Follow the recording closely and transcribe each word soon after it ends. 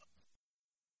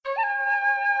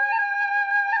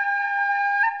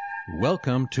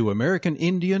Welcome to American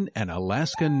Indian and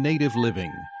Alaska Native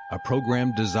Living, a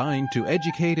program designed to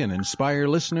educate and inspire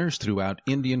listeners throughout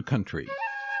Indian country.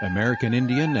 American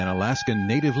Indian and Alaska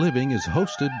Native Living is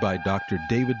hosted by Dr.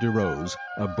 David DeRose,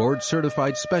 a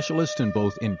board-certified specialist in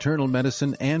both internal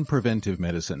medicine and preventive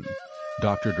medicine.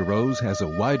 Dr. DeRose has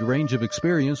a wide range of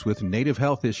experience with Native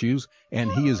health issues,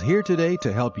 and he is here today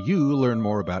to help you learn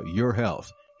more about your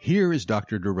health. Here is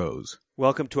Dr. DeRose.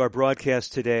 Welcome to our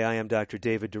broadcast today. I am Dr.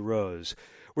 David DeRose.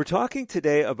 We're talking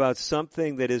today about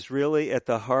something that is really at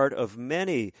the heart of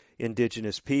many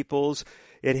indigenous peoples.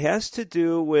 It has to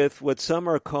do with what some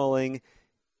are calling,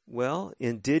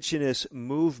 indigenous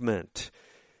movement.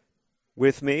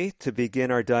 With me to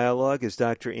begin our dialogue is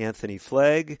Dr. Anthony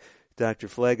Flegg. Dr.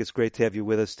 Flegg, it's great to have you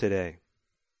with us today.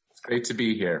 It's great to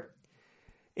be here.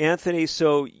 Anthony,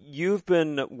 so you've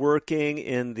been working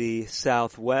in the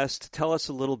Southwest. Tell us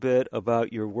a little bit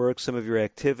about your work, some of your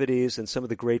activities, and some of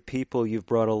the great people you've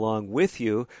brought along with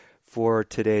you for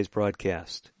today's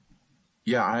broadcast.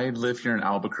 Yeah, I live here in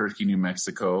Albuquerque, New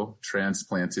Mexico,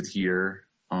 transplanted here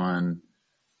on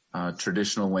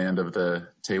traditional land of the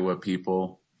Tewa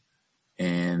people,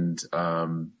 and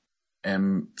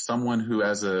am someone who,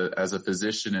 as a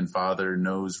physician and father,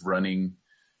 knows running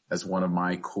as one of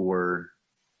my core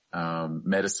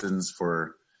medicines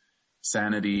for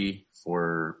sanity,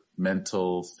 for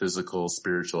mental, physical,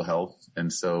 spiritual health.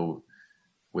 And so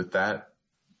with that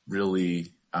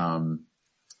really kind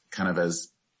of as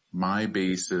my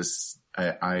basis,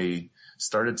 I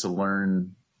started to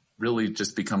learn, really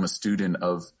just become a student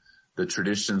of the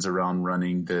traditions around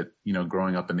running that,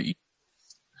 growing up in the East,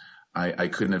 I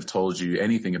couldn't have told you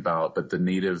anything about, but the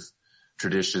Native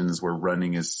traditions where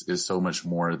running is so much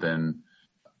more than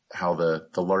how the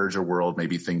larger world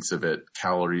maybe thinks of it: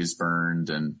 calories burned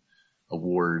and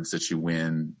awards that you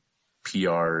win,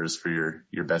 PRs for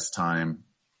your best time.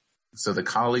 So the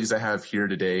colleagues I have here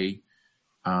today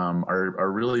are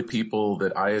really people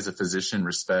that I, as a physician,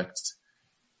 respect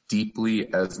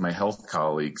deeply as my health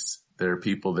colleagues. They're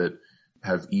people that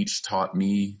have each taught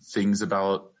me things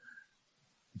about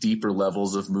deeper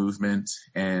levels of movement,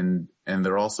 and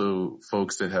they're also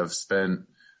folks that have spent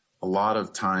a lot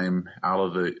of time out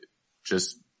of the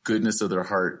just goodness of their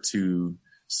heart to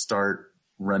start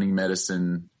running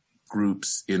medicine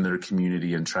groups in their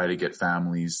community and try to get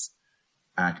families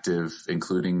active,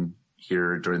 including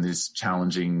here during these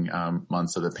challenging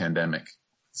months of the pandemic.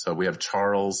 So we have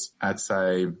Charles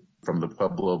Atsai from the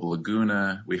Pueblo of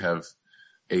Laguna. We have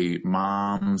a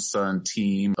mom-son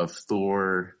team of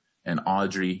Thor and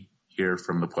Audrey here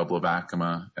from the Pueblo of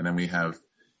Acoma. And then we have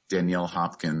Danielle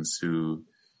Hopkins, who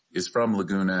is from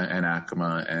Laguna and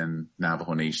Acoma and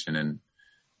Navajo Nation,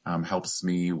 and helps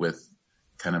me with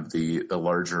kind of the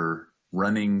larger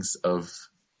runnings of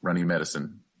running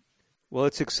medicine. Well,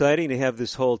 it's exciting to have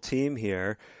this whole team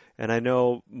here. And I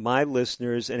know my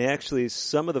listeners, and actually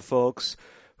some of the folks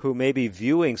who may be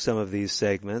viewing some of these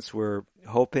segments, we're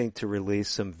hoping to release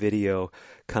some video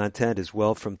content as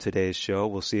well from today's show.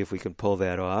 We'll see if we can pull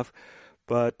that off.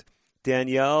 But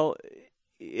Danielle,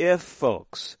 if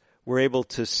folks were able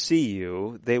to see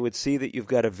you, they would see that you've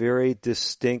got a very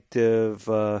distinctive,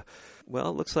 it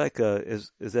looks like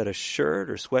is that a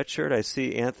shirt or sweatshirt? I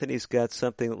see Anthony's got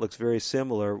something that looks very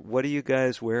similar. What are you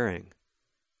guys wearing?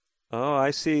 Oh,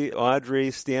 I see Audrey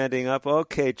standing up.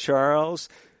 Okay, Charles,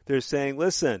 they're saying,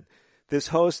 listen, this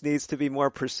host needs to be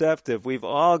more perceptive. We've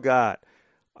all got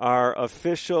our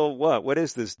official, what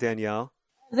is this, Danielle?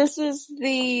 This is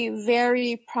the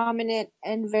very prominent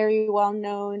and very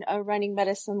well-known running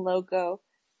medicine logo.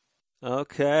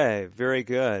 Okay, very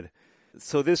good.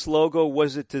 So this logo,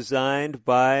 was it designed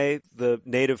by the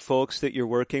Native folks that you're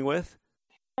working with?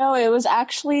 No, it was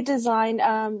actually designed.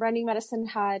 Running medicine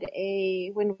had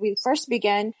when we first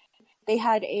began, they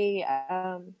had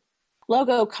a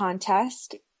logo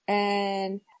contest,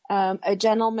 and a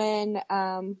gentleman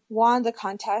won the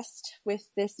contest with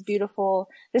this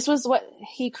was what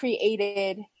he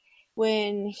created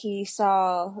when he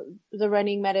saw the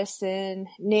running medicine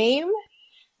name,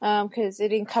 because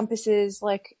it encompasses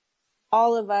like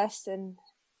all of us, and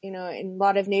in a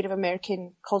lot of Native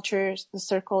American cultures, the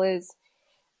circle is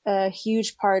a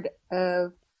huge part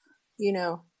of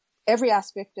every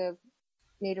aspect of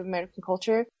Native American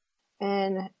culture.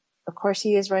 And of course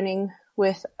he is running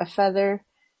with a feather,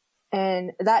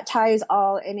 and that ties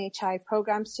all NHI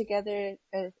programs together.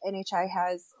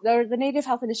 NHI the Native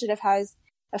Health Initiative has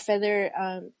a feather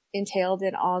entailed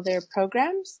in all their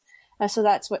programs. So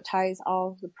that's what ties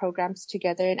all the programs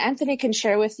together. And Anthony can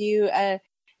share with you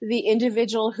the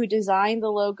individual who designed the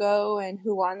logo and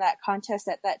who won that contest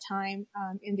at that time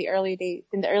in the early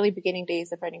beginning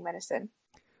days of running medicine.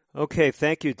 Okay,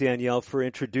 thank you, Danielle, for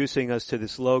introducing us to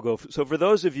this logo. So for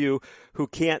those of you who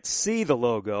can't see the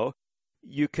logo,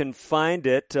 you can find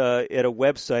it at a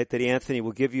website that Anthony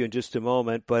will give you in just a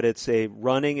moment, but it's a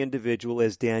running individual,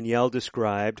 as Danielle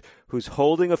described, who's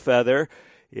holding a feather.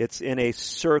 It's in a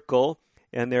circle,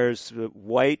 and there's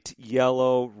white,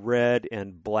 yellow, red,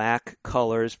 and black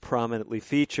colors prominently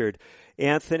featured.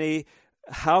 Anthony,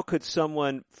 how could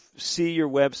someone see your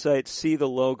website, see the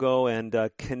logo, and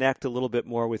connect a little bit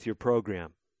more with your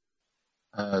program?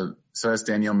 So as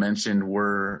Danielle mentioned,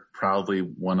 we're proudly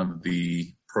one of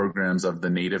the programs of the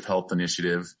Native Health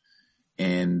Initiative,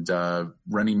 and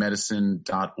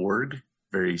runningmedicine.org,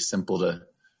 very simple to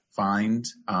find.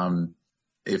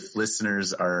 If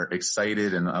listeners are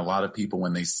excited, and a lot of people,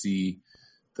 when they see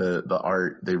the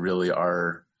art, they really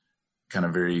are kind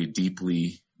of very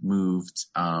deeply moved,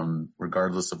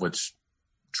 regardless of which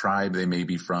tribe they may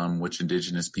be from, which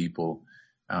indigenous people.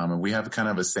 And we have kind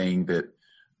of a saying that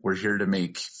we're here to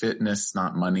make fitness,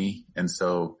 not money. And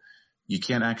so you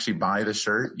can't actually buy the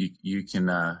shirt. You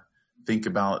can think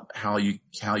about how you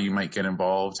might get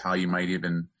involved, how you might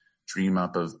even dream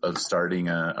up of starting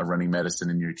a running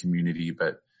medicine in your community.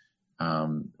 But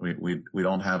we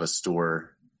don't have a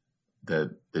store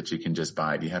that you can just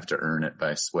buy. You have to earn it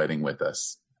by sweating with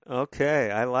us.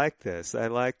 Okay, I like this.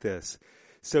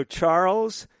 So,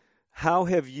 Charles, how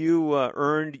have you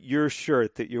earned your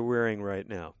shirt that you're wearing right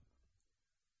now?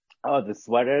 Oh, the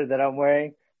sweater that I'm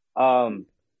wearing.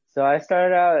 So I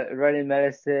started out running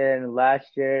medicine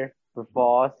last year for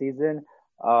fall season.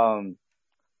 I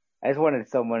just wanted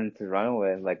someone to run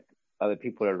with, like other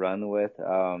people to run with.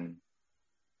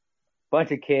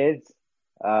 Bunch of kids,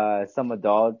 some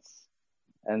adults.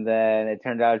 And then it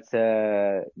turned out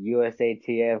to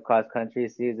USATF cross country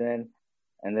season,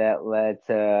 and that led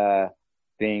to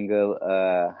being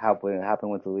helping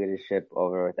with the leadership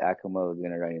over with Acoma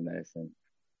Laguna Running Medicine.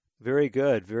 Very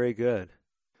good, very good.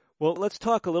 Well, let's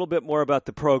talk a little bit more about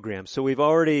the program. So we've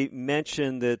already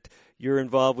mentioned that you're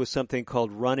involved with something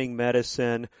called Running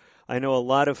Medicine. I know a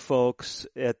lot of folks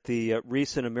at the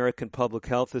recent American Public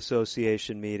Health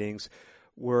Association meetings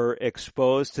were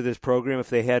exposed to this program if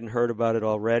they hadn't heard about it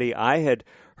already. I had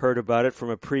heard about it from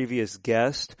a previous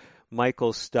guest,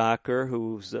 Michael Stocker,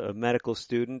 who's a medical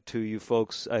student who you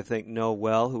folks, I think, know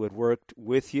well, who had worked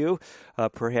with you,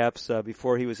 perhaps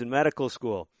before he was in medical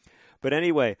school. But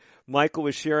anyway, Michael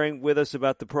was sharing with us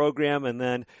about the program, and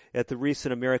then at the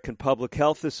recent American Public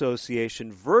Health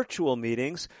Association virtual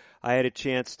meetings, I had a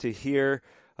chance to hear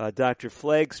Dr.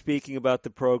 Flagg speaking about the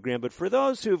program. But for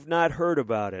those who've not heard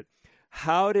about it,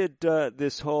 how did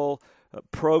this whole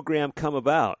program come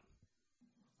about?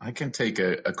 I can take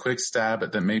a quick stab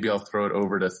at that. Maybe I'll throw it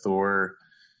over to Thor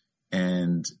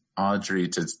and Audrey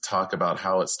to talk about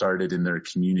how it started in their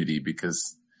community,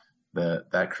 because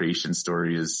that creation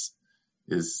story is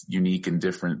unique and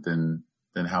different than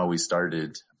how we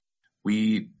started.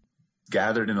 We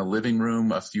gathered in a living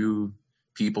room a few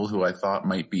people who I thought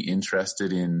might be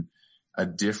interested in a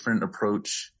different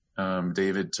approach,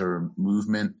 David, to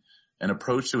movement, an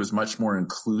approach that was much more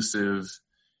inclusive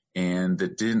and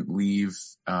that didn't leave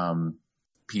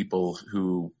people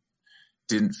who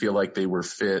didn't feel like they were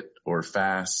fit or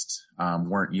fast,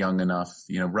 weren't young enough.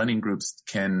 Running groups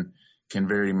can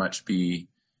very much be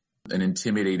an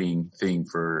intimidating thing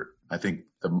for, I think,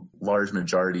 the large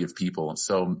majority of people.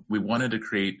 So we wanted to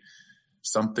create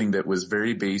something that was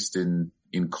very based in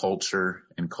culture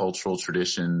and cultural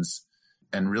traditions,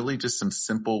 and really just some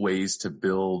simple ways to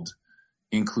build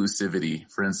inclusivity.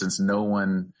 For instance, no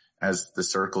one, as the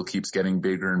circle keeps getting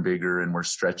bigger and bigger and we're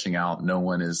stretching out, no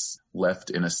one is left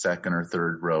in a second or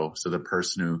third row. So the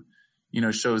person who,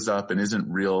 shows up and isn't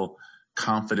real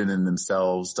confident in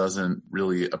themselves, doesn't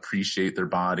really appreciate their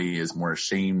body, is more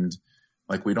ashamed.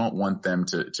 Like, we don't want them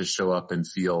to show up and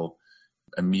feel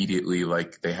immediately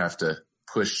like they have to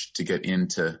push to get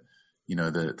into,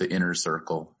 the inner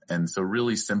circle. And so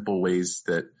really simple ways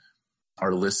that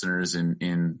our listeners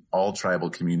in all tribal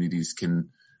communities can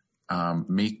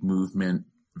make movement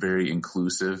very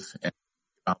inclusive, and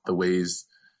about the ways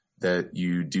that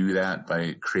you do that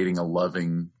by creating a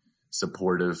loving,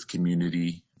 supportive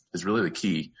community is really the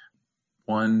key.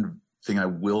 One thing I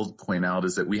will point out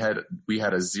is that we had a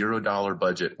 $0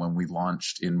 budget when we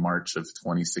launched in March of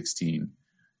 2016.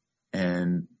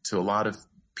 And to a lot of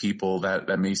people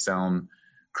that may sound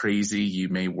crazy. You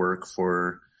may work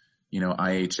for,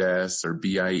 IHS or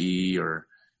BIE or,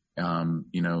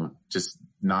 just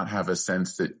not have a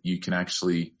sense that you can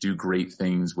actually do great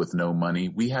things with no money.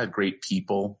 We had great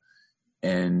people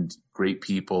in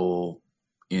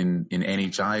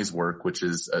NHI's work, which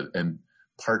is a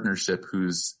partnership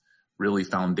whose really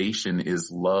foundation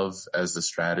is love as the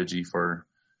strategy for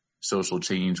social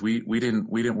change. We didn't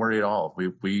worry at all.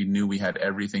 We knew we had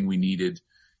everything we needed,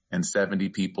 and 70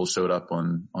 people showed up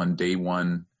on day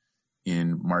one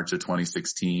in March of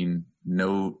 2016.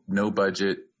 No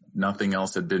budget, nothing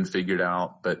else had been figured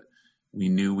out, but we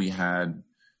knew we had,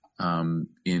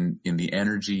 in the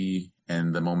energy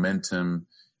and the momentum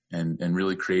and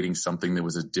really creating something that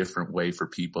was a different way for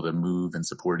people to move and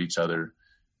support each other.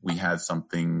 We had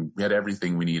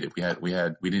everything we needed.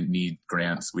 We didn't need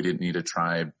grants. We didn't need a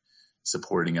tribe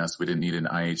supporting us. We didn't need an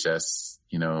IHS,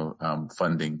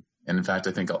 funding. And in fact,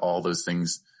 I think all those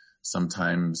things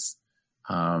sometimes,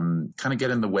 kind of get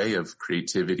in the way of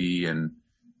creativity and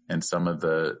some of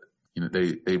the,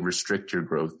 they restrict your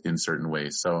growth in certain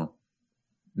ways. So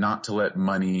not to let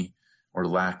money or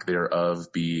lack thereof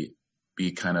be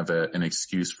kind of an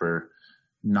excuse for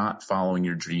not following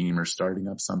your dream or starting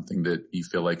up something that you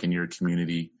feel like in your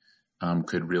community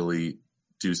could really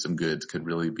do some good, could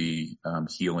really be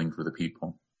healing for the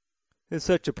people. It's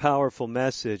such a powerful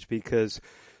message because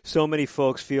so many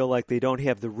folks feel like they don't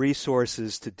have the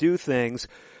resources to do things,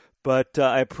 but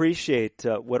I appreciate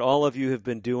what all of you have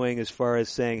been doing as far as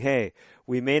saying, hey,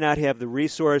 we may not have the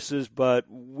resources, but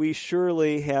we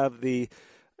surely have the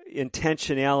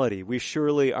intentionality. We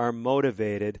surely are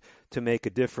motivated to make a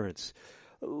difference.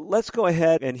 Let's go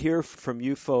ahead and hear from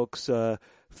you folks,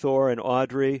 Thor and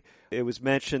Audrey. It was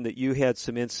mentioned that you had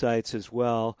some insights as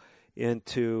well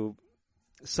into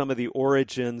some of the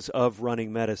origins of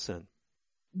Running Medicine.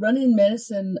 Running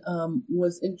Medicine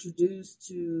was introduced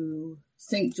to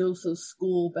St. Joseph's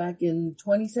School back in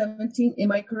 2017.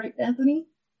 Am I correct, Anthony?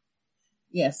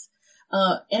 Yes.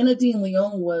 Anna Dean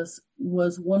Leon was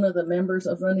one of the members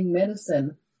of Running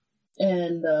Medicine.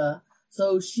 And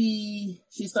so she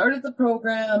started the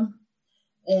program.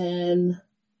 And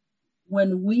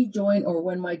when we joined, or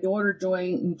when my daughter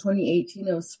joined in 2018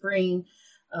 of spring,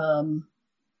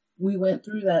 we went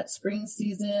through that spring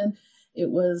season. It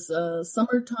was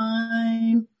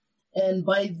summertime, and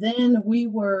by then we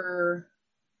were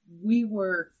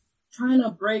trying to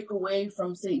break away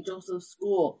from St. Joseph's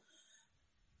School.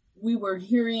 We were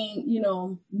hearing,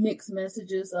 mixed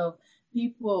messages of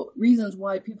reasons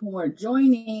why people weren't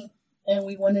joining, and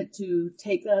we wanted to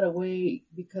take that away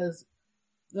because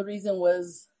the reason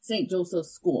was St.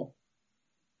 Joseph's School.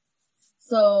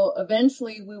 So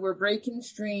eventually we were breaking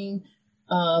stream,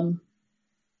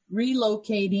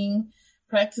 relocating,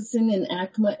 practicing in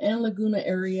Acoma and Laguna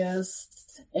areas.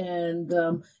 And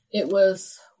it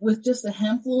was with just a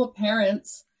handful of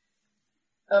parents.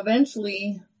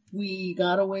 Eventually, we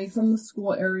got away from the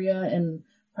school area and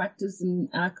practiced in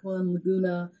Acoma and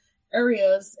Laguna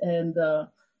areas. And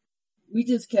we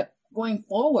just kept going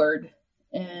forward.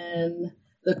 And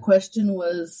the question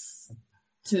was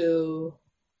to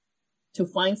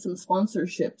find some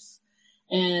sponsorships.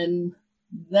 And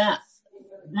that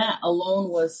alone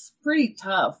was pretty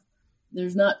tough.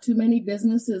 There's not too many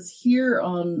businesses here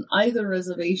on either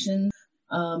reservation.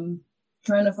 Trying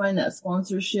to find that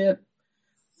sponsorship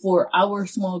for our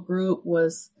small group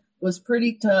was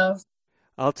pretty tough.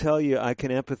 I'll tell you, I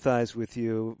can empathize with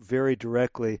you very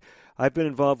directly. I've been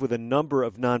involved with a number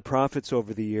of nonprofits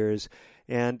over the years,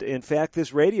 and in fact,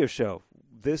 this radio show,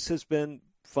 this has been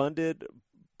funded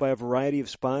by a variety of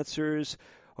sponsors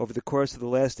over the course of the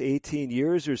last 18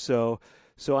 years or so.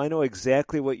 So I know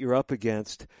exactly what you're up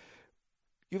against.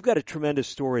 You've got a tremendous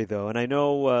story, though, and I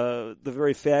know the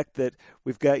very fact that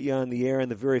we've got you on the air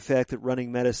and the very fact that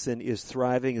Running Medicine is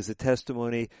thriving is a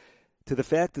testimony to the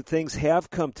fact that things have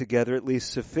come together, at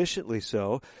least sufficiently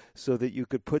so that you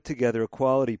could put together a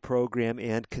quality program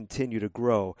and continue to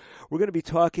grow. We're going to be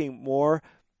talking more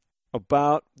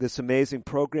about this amazing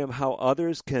program, how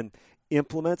others can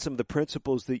implement some of the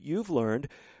principles that you've learned.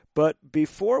 But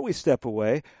before we step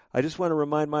away, I just want to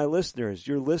remind my listeners,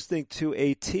 you're listening to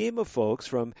a team of folks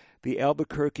from the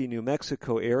Albuquerque, New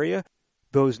Mexico area.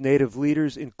 Those native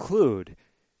leaders include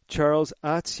Charles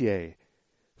Attier,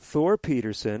 Thor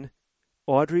Peterson,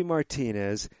 Audrey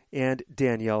Martinez, and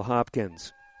Danielle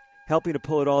Hopkins. Helping to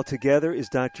pull it all together is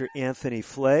Dr. Anthony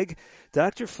Flegg.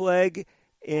 Dr. Flegg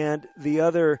and the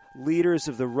other leaders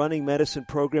of the Running Medicine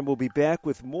program will be back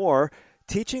with more,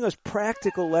 teaching us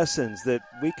practical lessons that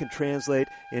we can translate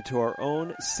into our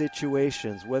own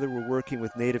situations, whether we're working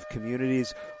with Native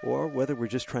communities or whether we're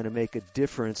just trying to make a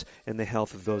difference in the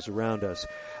health of those around us.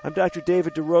 I'm Dr.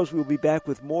 David DeRose. We'll be back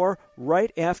with more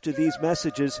right after these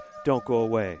messages. Don't go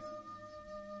away.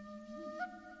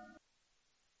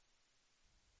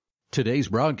 Today's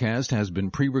broadcast has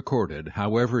been pre-recorded.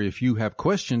 However, if you have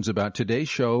questions about today's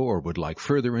show or would like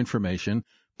further information,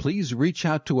 please reach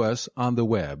out to us on the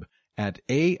web at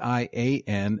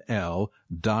AIANL.org.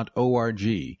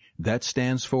 That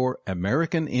stands for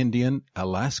American Indian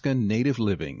Alaska Native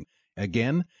Living.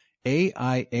 Again,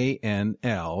 AIANL.org.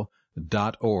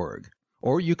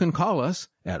 Or you can call us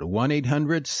at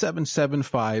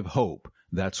 1-800-775-HOPE.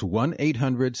 That's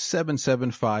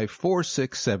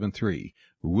 1-800-775-4673.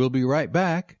 We'll be right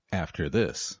back after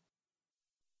this.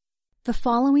 The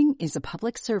following is a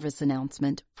public service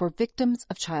announcement for victims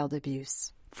of child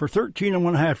abuse. For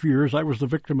 13.5 years, I was the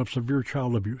victim of severe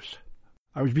child abuse.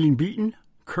 I was being beaten,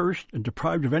 cursed, and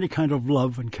deprived of any kind of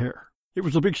love and care. It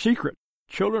was a big secret.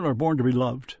 Children are born to be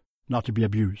loved, not to be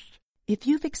abused. If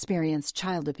you've experienced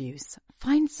child abuse,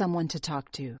 find someone to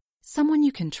talk to, someone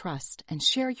you can trust, and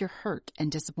share your hurt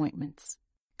and disappointments.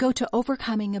 Go to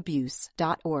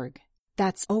overcomingabuse.org.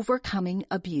 That's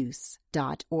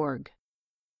overcomingabuse.org.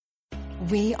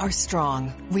 We are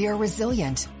strong, we are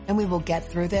resilient, and we will get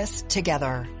through this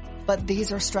together. But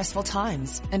these are stressful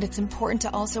times, and it's important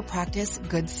to also practice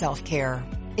good self-care.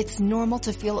 It's normal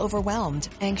to feel overwhelmed,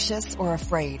 anxious, or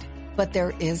afraid, but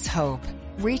there is hope.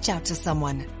 Reach out to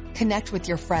someone, connect with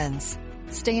your friends,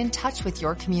 stay in touch with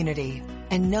your community,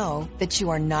 and know that you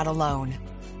are not alone.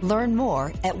 Learn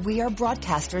more at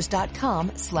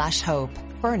wearebroadcasters.com/hope,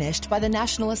 furnished by the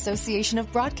National Association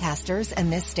of Broadcasters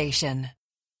and this station.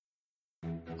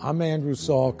 I'm Andrew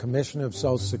Saul, Commissioner of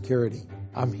Social Security.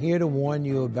 I'm here to warn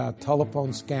you about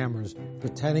telephone scammers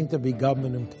pretending to be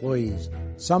government employees.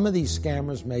 Some of these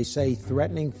scammers may say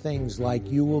threatening things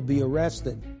like you will be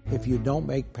arrested if you don't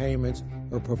make payments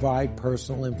or provide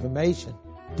personal information.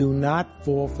 Do not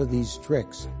fall for these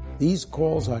tricks. These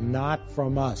calls are not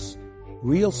from us.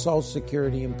 Real Social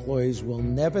Security employees will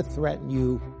never threaten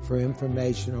you for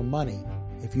information or money.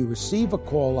 If you receive a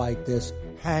call like this,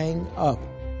 hang up.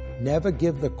 Never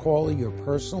give the caller your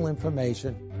personal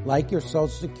information, like your Social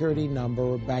Security number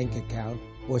or bank account,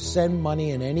 or send money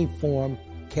in any form,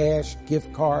 cash,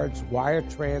 gift cards, wire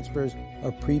transfers,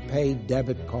 or prepaid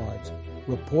debit cards.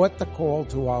 Report the call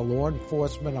to our law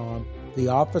enforcement arm, the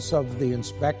Office of the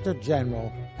Inspector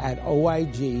General, at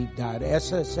oig.ssa.gov.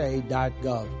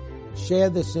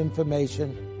 Share this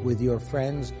information with your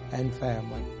friends and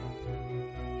family.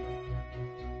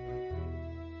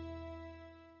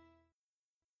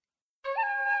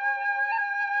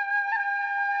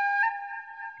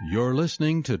 You're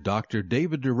listening to Dr.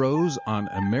 David DeRose on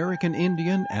American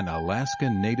Indian and Alaska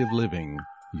Native Living.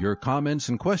 Your comments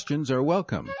and questions are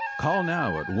welcome. Call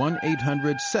now at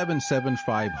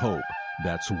 1-800-775-HOPE.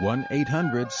 That's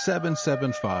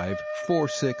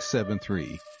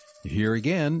 1-800-775-4673. Here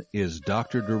again is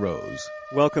Dr. DeRose.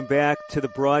 Welcome back to the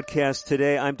broadcast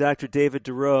today. I'm Dr. David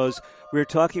DeRose. We're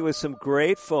talking with some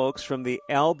great folks from the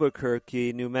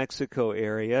Albuquerque, New Mexico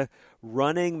area.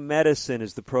 Running Medicine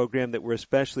is the program that we're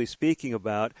especially speaking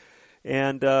about.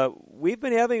 And we've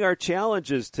been having our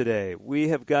challenges today. We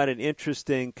have got an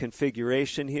interesting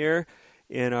configuration here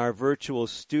in our virtual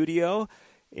studio.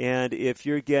 And if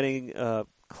you're getting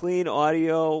clean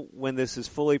audio when this is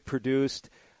fully produced,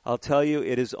 I'll tell you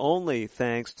it is only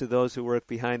thanks to those who work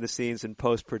behind the scenes in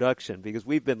post-production, because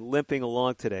we've been limping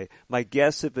along today. My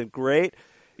guests have been great.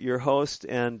 Your host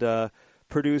and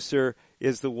producer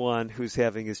is the one who's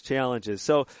having his challenges.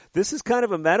 So this is kind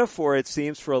of a metaphor, it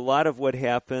seems, for a lot of what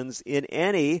happens in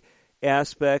any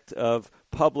aspect of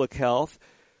public health.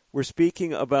 We're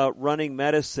speaking about Running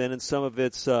Medicine and some of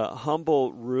its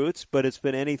humble roots, but it's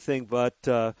been anything but,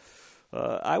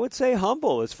 I would say,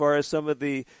 humble as far as some of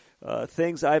the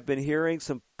things I've been hearing,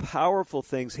 some powerful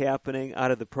things happening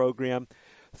out of the program.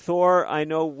 Thor, I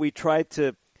know we tried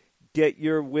to get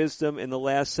your wisdom in the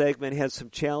last segment, had some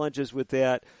challenges with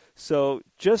that. So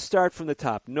just start from the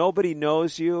top. Nobody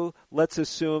knows you. Let's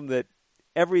assume that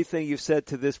everything you've said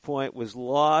to this point was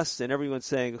lost, and everyone's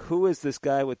saying, who is this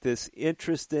guy with this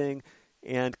interesting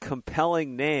and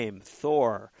compelling name,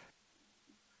 Thor?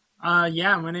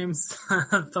 Yeah, my name's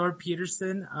Thor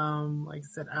Peterson. Like I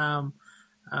said,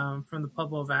 from the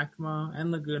Pueblo of Acoma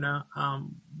and Laguna.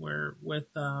 We're with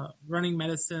Running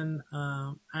Medicine,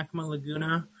 Acoma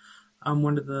Laguna. I'm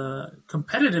one of the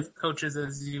competitive coaches,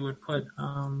 as you would put,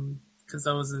 because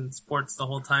I was in sports the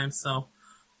whole time. So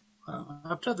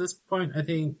up to this point, I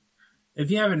think if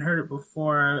you haven't heard it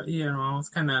before, I was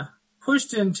kind of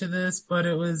pushed into this, but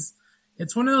it's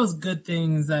one of those good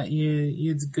things that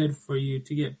it's good for you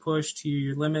to get pushed to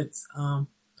your limits. I'm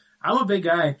a big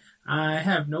guy. I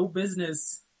have no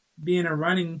business being a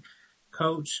running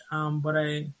coach, but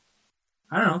I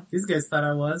don't know. These guys thought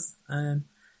I was, and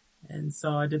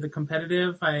so I did the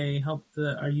competitive. I helped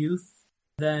our youth.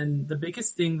 Then the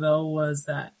biggest thing, though, was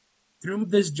that through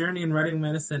this journey in Running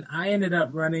Medicine, I ended up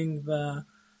running the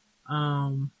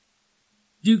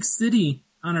Duke City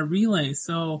on a relay.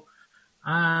 So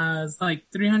it's like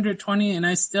 320, and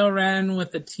I still ran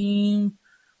with the team.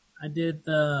 I did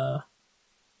the,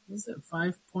 what was it,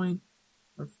 5 point,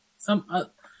 or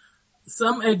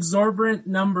some exorbitant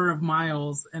number of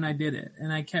miles, and I did it.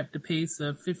 And I kept a pace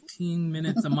of 15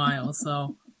 minutes a mile.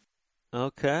 So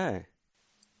okay.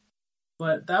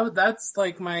 But that's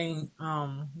like my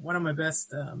one of my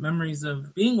best memories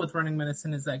of being with Running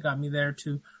Medicine is that got me there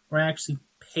to where I actually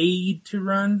paid to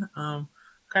run.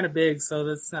 Kind of big, so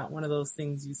that's not one of those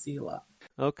things you see a lot.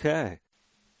 Okay.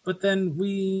 But then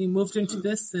we moved into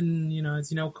this, and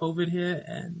as you know, COVID hit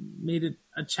and made it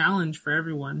a challenge for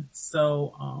everyone.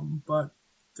 So, but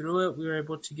through it, we were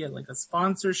able to get like a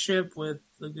sponsorship with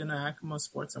Laguna Acoma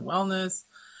Sports and Wellness.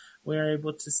 We are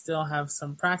able to still have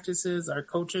some practices. Our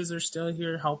coaches are still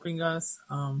here helping us.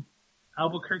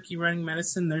 Albuquerque Running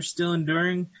Medicine, they're still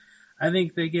enduring. I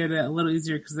think they get it a little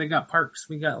easier because they got parks.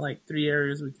 We got like 3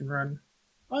 areas we can run.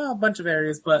 Well, a bunch of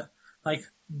areas, but like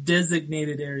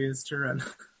designated areas to run.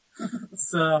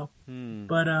 So,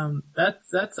 but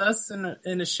that's us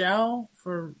in a shell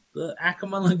for the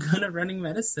Acoma Laguna Running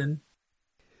Medicine.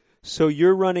 So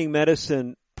your Running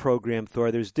Medicine program,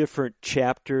 Thor, there's different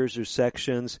chapters or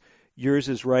sections. Yours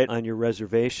is right on your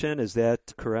reservation. Is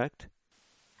that correct?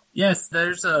 Yes,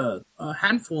 there's a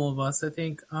handful of us. I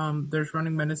think there's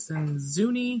Running Medicine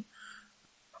Zuni,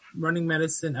 Running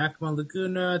Medicine Acoma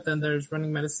Laguna, then there's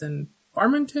Running Medicine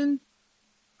Farmington.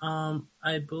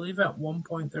 I believe at one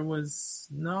point there was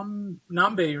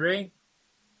Nambe, right?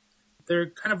 They're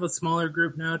kind of a smaller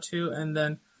group now too, and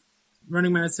then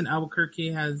Running Medicine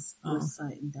Albuquerque has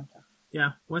Westside and downtown.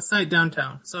 Yeah, Westside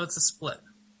downtown. So it's a split,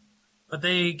 but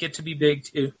they get to be big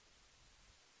too.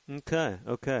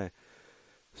 Okay.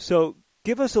 So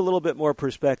give us a little bit more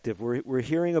perspective. We're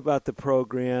hearing about the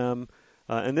program,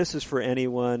 and this is for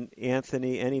anyone,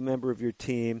 Anthony, any member of your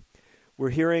team. We're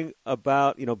hearing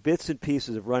about, bits and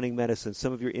pieces of Running Medicine,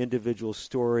 some of your individual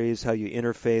stories, how you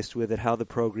interfaced with it, how the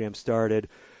program started.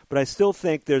 But I still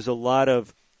think there's a lot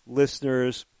of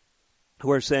listeners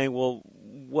who are saying, well,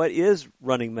 what is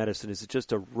Running Medicine? Is it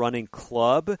just a running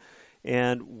club?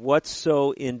 And what's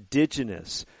so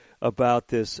indigenous about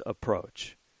this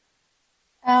approach?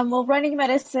 Well, Running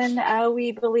Medicine,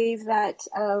 we believe that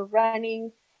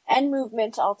running and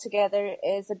movement altogether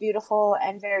is a beautiful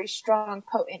and very strong,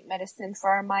 potent medicine for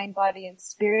our mind, body, and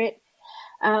spirit.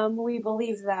 We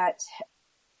believe that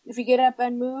if we get up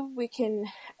and move, we can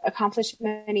accomplish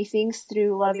many things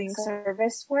through loving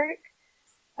service work.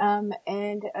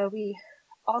 And we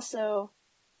also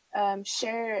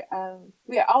share,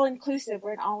 we are all inclusive.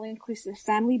 We're an all inclusive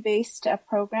family-based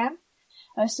program.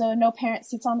 So no parent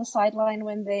sits on the sideline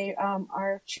when they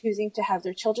are choosing to have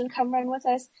their children come run with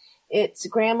us. It's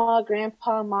grandma,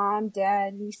 grandpa, mom,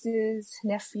 dad, nieces,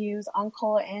 nephews,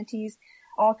 uncle, aunties,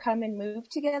 all come and move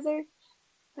together.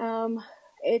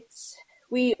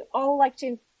 We all like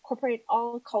to incorporate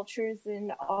all cultures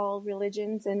and all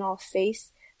religions and all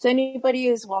faiths. So anybody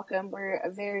is welcome.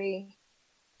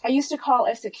 I used to call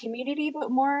us a community, but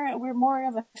we're more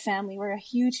of a family. We're a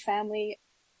huge family,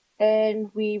 and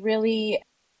we really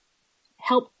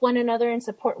help one another and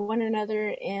support one another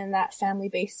in that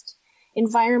family-based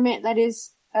environment that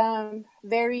is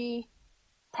very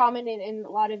prominent in a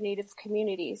lot of Native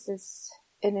communities.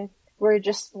 We're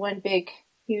just one big,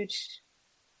 huge,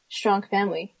 strong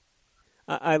family.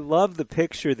 I love the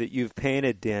picture that you've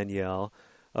painted, Danielle,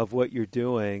 of what you're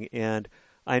doing. And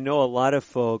I know a lot of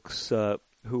folks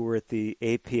who were at the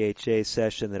APHA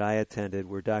session that I attended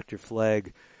where Dr.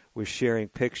 Flegg was sharing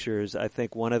pictures. I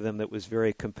think one of them that was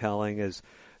very compelling is,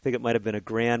 I think it might have been a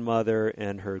grandmother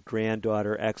and her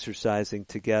granddaughter exercising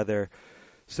together.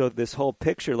 So this whole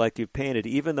picture like you painted,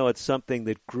 even though it's something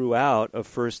that grew out of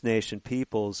First Nation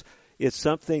peoples, it's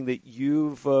something that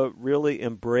you've really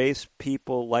embraced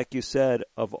people, like you said,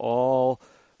 of all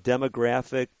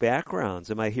demographic backgrounds.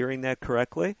 Am I hearing that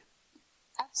correctly?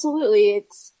 Absolutely.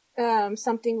 It's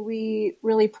something we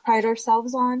really pride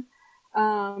ourselves on,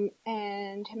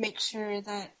 and make sure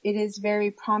that it is very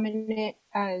prominent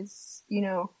as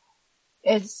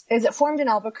it formed in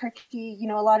Albuquerque.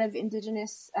 A lot of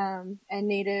indigenous and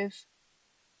Native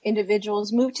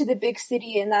individuals moved to the big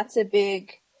city, and that's a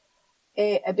big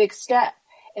step,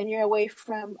 and you're away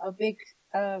from a big,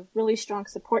 really strong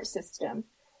support system.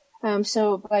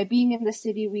 So by being in the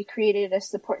city, we created a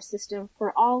support system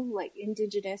for all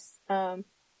indigenous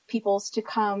peoples to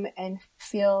come and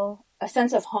feel a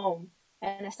sense of home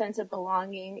and a sense of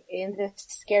belonging in this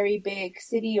scary big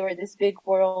city or this big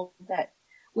world that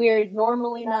we're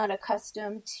normally not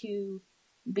accustomed to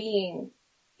being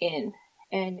in.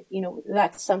 And,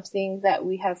 that's something that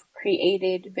we have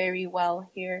created very well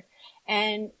here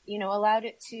and, allowed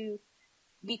it to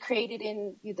be created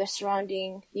in the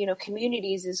surrounding,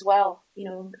 communities as well.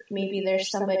 Maybe there's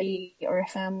somebody or a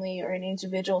family or an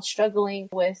individual struggling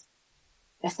with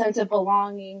a sense of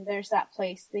belonging. There's that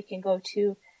place they can go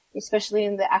to, especially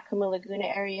in the Acoma Laguna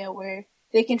area, where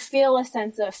they can feel a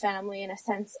sense of family and a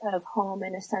sense of home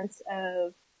and a sense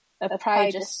of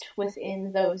pride just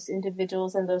within those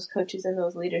individuals and those coaches and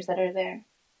those leaders that are there.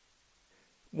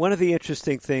 One of the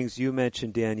interesting things you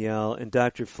mentioned, Danielle, and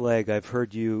Dr. Flagg, I've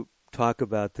heard you talk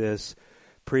about this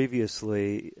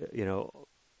previously,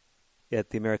 at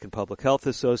the American Public Health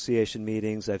Association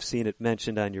meetings. I've seen it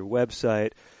mentioned on your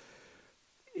website.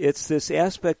 It's this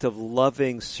aspect of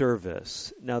loving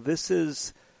service. Now, this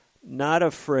is not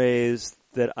a phrase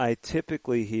that I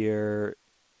typically hear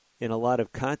in a lot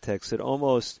of contexts. It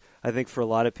almost, I think for a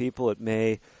lot of people, it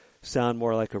may sound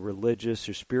more like a religious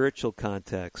or spiritual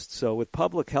context. So with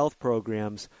public health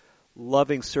programs,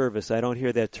 loving service, I don't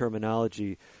hear that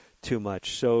terminology too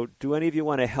much. So do any of you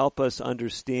want to help us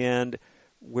understand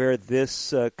where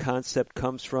this concept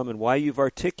comes from and why you've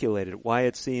articulated it, why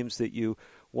it seems that you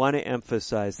want to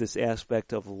emphasize this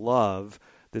aspect of love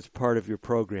that's part of your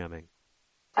programming?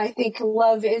 I think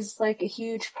love is like a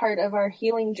huge part of our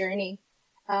healing journey.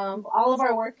 All of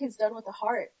our work is done with the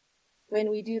heart. When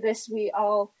we do this, we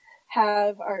all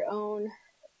have our own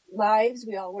lives.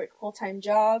 We all work full-time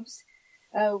jobs.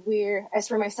 As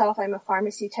for myself, I'm a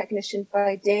pharmacy technician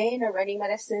by day and a running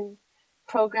medicine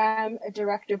program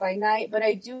director by night, but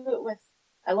I do it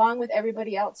along with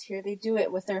everybody else here. They do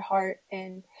it with their heart,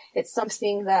 and it's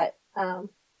something that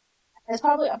has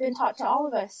probably been taught to all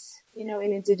of us, in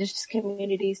Indigenous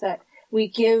communities, that we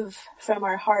give from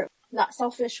our heart, not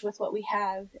selfish with what we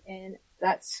have. And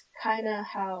that's kind of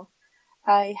how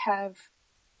I have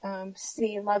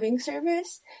seen loving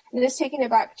service. And just taking it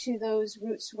back to those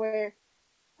roots where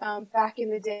back in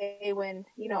the day when,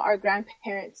 our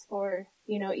grandparents or,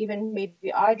 even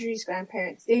maybe Audrey's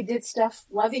grandparents, they did stuff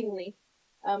lovingly.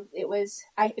 It was,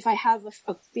 if I have a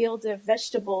field of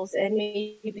vegetables and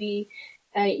maybe,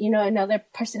 another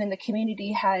person in the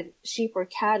community had sheep or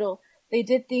cattle, they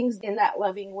did things in that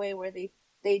loving way where they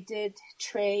did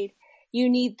trade. You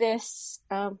need this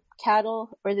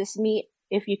cattle or this meat,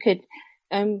 if you could,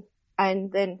 and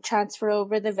then transfer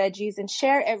over the veggies and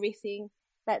share everything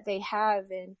that they have.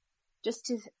 And just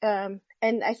to,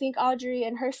 and I think Audrey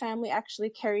and her family actually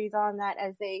carries on that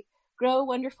as they grow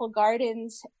wonderful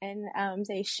gardens and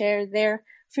they share their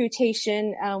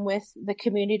fruitation with the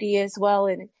community as well.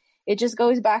 And it just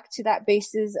goes back to that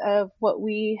basis of what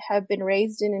we have been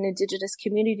raised in Indigenous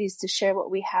communities, to share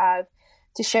what we have,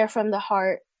 to share from the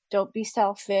heart. Don't be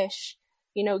selfish,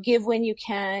 give when you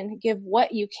can, give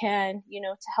what you can,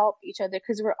 to help each other,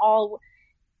 because we're all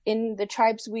in the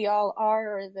tribes we all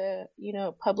are, or the,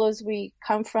 pueblos we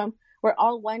come from. We're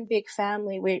all one big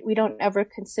family. We don't ever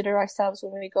consider ourselves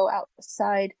when we go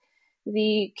outside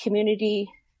the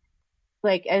community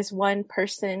like as one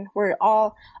person. We're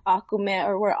all Akume,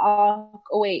 or we're all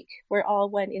awake. We're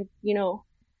all one in,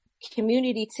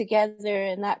 community together.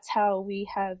 And that's how we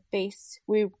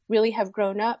really have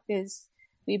grown up, is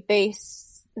we're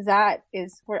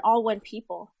all one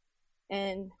people,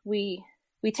 and we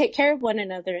take care of one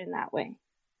another in that way.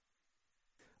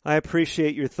 I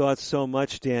appreciate your thoughts so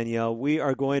much, Danielle. We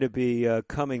are going to be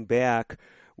coming back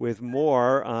with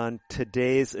more on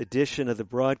today's edition of the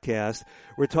broadcast.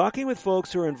 We're talking with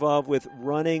folks who are involved with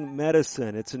Running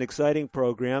Medicine. It's an exciting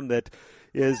program that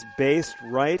is based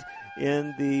right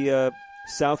in the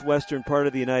southwestern part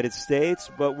of the United States,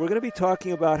 but we're going to be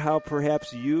talking about how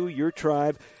perhaps you, your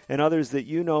tribe, and others that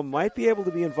might be able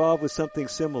to be involved with something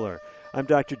similar. I'm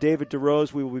Dr. David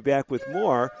DeRose. We will be back with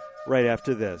more right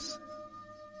after this.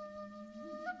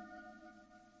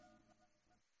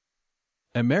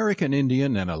 American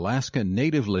Indian and Alaska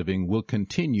Native Living will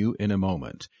continue in a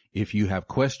moment. If you have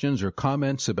questions or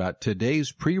comments about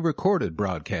today's pre-recorded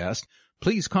broadcast,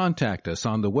 please contact us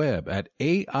on the web at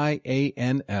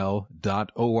aianl.org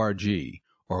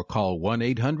or call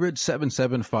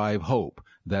 1-800-775-HOPE.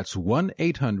 That's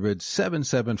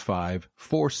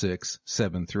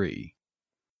 1-800-775-4673.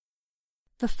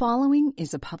 The following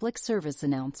is a public service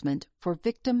announcement for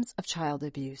victims of child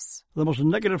abuse. The most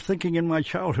negative thinking in my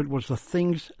childhood was the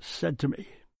things said to me.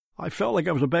 I felt like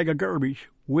I was a bag of garbage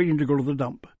waiting to go to the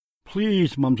dump.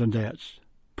 Please, mums and dads,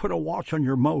 put a watch on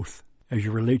your mouth as you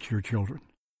relate to your children.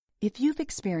 If you've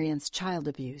experienced child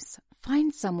abuse,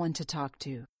 find someone to talk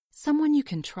to, someone you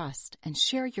can trust, and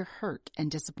share your hurt and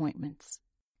disappointments.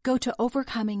 Go to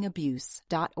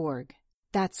overcomingabuse.org.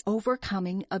 That's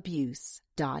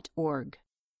overcomingabuse.org.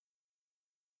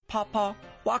 Papa,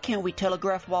 why can't we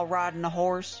telegraph while riding a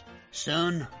horse?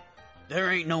 Son, there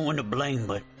ain't no one to blame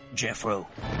but Jeffro.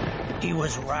 He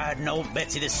was riding old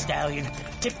Betsy the Stallion,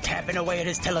 tip-tapping away at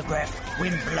his telegraph,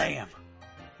 when blam!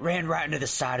 Ran right into the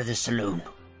side of the saloon.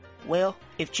 Well,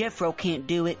 if Jeffro can't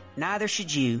do it, neither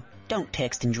should you. Don't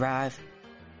text and drive.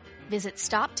 Visit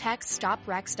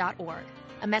StopTextStopWrecks.org.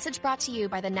 A message brought to you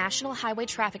by the National Highway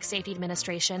Traffic Safety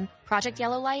Administration, Project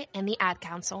Yellow Light, and the Ad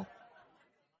Council.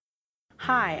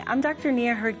 Hi, I'm Dr.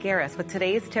 Nia Hurd-Garris with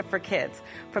today's tip for kids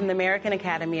from the American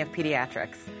Academy of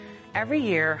Pediatrics. Every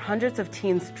year, hundreds of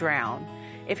teens drown.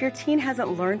 If your teen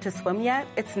hasn't learned to swim yet,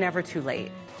 it's never too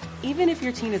late. Even if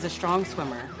your teen is a strong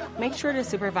swimmer, make sure to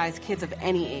supervise kids of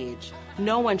any age.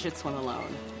 No one should swim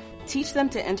alone. Teach them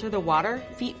to enter the water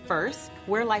feet first,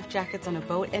 wear life jackets on a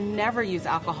boat, and never use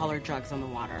alcohol or drugs on the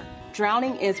water.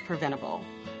 Drowning is preventable.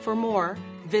 For more,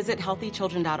 visit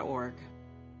healthychildren.org.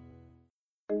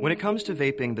 When it comes to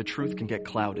vaping, the truth can get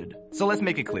clouded. So let's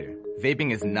make it clear.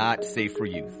 Vaping is not safe for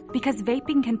youth. Because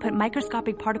vaping can put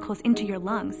microscopic particles into your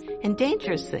lungs. And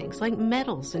dangerous things like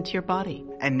metals into your body.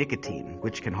 And nicotine,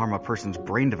 which can harm a person's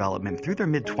brain development through their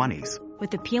mid-20s.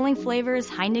 With appealing flavors,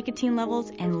 high nicotine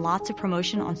levels, and lots of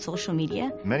promotion on social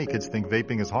media. Many kids think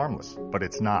vaping is harmless, but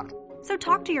it's not. So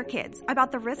talk to your kids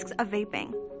about the risks of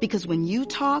vaping. Because when you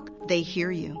talk, they hear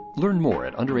you. Learn more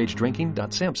at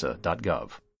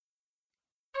underagedrinking.samhsa.gov.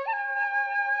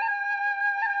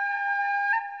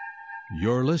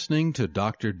 You're listening to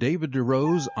Dr. David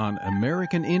DeRose on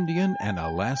American Indian and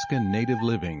Alaskan Native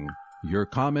Living. Your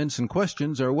comments and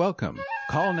questions are welcome.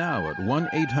 Call now at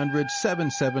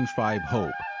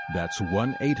 1-800-775-HOPE. That's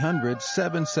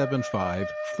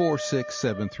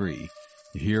 1-800-775-4673.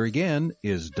 Here again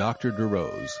is Dr.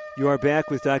 DeRose. You are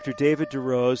back with Dr. David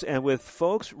DeRose and with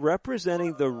folks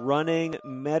representing the Running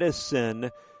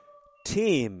Medicine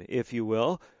team, if you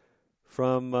will,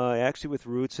 from actually with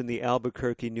roots in the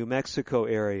Albuquerque, New Mexico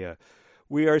area.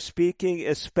 We are speaking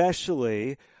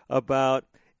especially about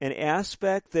an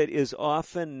aspect that is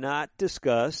often not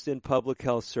discussed in public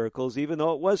health circles, even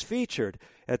though it was featured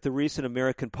at the recent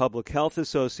American Public Health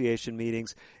Association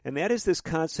meetings, and that is this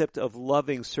concept of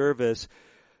loving service.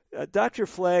 Dr.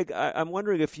 Flagg, I'm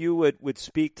wondering if you would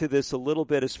speak to this a little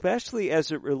bit, especially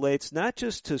as it relates not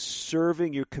just to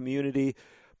serving your community,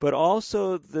 but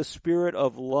also the spirit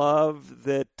of love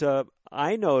that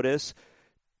I notice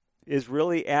is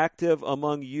really active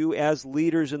among you as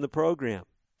leaders in the program.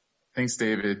 Thanks,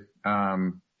 David.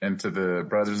 And to the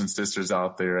brothers and sisters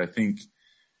out there, I think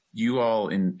you all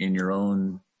in your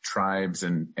own tribes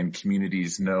and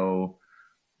communities know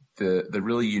the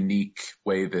really unique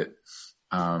way that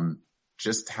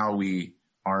just how we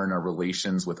are in our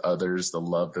relations with others, the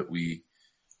love that we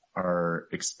are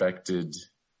expected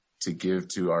to give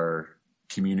to our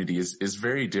community is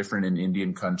very different in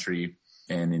Indian country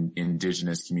and in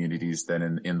indigenous communities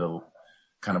than in the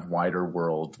kind of wider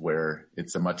world where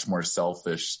it's a much more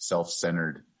selfish,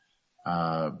 self-centered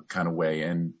kind of way.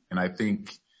 And I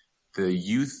think the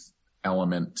youth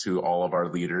element to all of our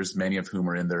leaders, many of whom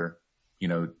are in their,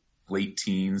 late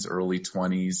teens, early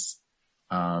 20s,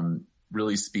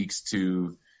 really speaks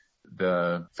to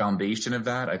the foundation of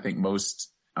that. I think most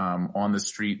on the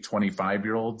street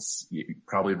 25-year-olds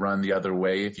probably run the other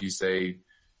way if you say,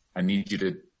 I need you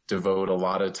to devote a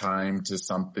lot of time to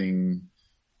something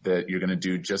that you're going to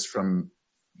do just from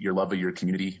your love of your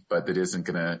community, but that isn't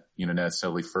going to,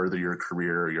 necessarily further your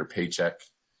career or your paycheck.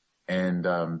 And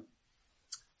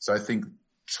so I think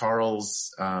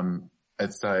Charles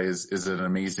Etzai is an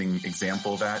amazing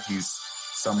example of that. He's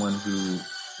someone who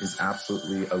is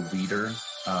absolutely a leader.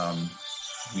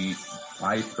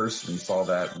 I personally saw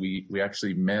that. We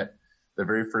actually met, the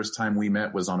very first time we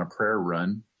met was on a prayer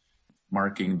run,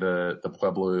 marking the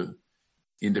Pueblo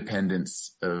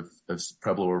independence of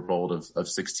Pueblo Revolt of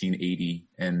 1680.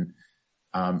 And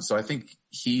so I think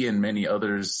he and many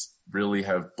others really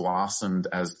have blossomed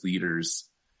as leaders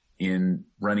in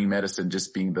running medicine,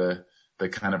 just being the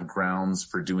kind of grounds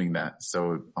for doing that.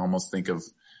 So almost think of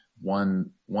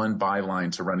one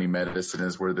byline to running medicine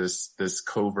is where this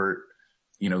covert,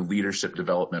 leadership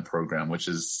development program, which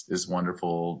is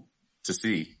wonderful to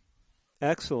see.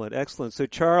 Excellent. So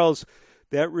Charles,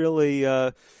 that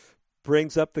really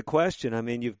brings up the question. I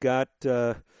mean, you've got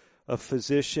a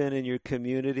physician in your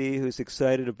community who's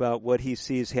excited about what he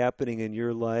sees happening in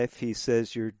your life. He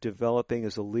says you're developing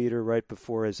as a leader right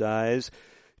before his eyes.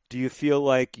 Do you feel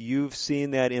like you've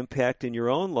seen that impact in your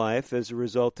own life as a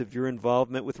result of your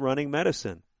involvement with running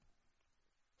medicine?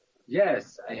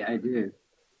 Yes, I do.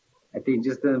 I think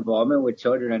just the involvement with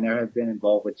children, I never have been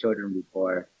involved with children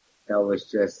before. That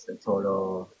was just a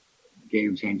total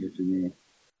game changer for me.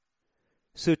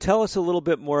 So tell us a little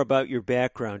bit more about your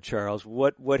background, Charles.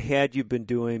 What had you been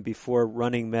doing before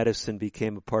running medicine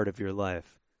became a part of your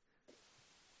life?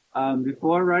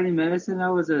 Before running medicine, I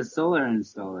was a solar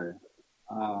installer.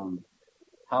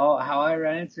 How I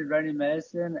ran into running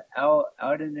medicine,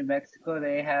 out in New Mexico,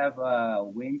 they have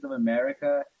Wings of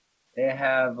America. They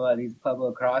have these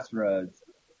Pueblo crossroads.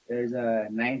 There's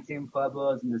 19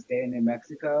 pueblos in the state of New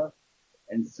Mexico.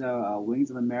 And so Wings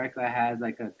of America has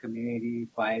like a community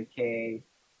 5K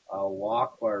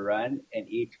walk or run in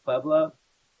each pueblo.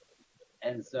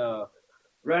 And so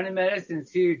running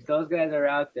medicine's huge. Those guys are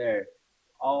out there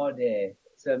all day.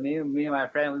 So me and my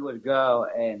friend, we would go,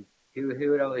 and he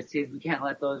would always tease, we can't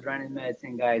let those running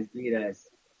medicine guys beat us.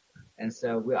 And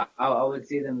so I would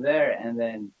see them there, and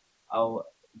then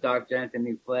Dr.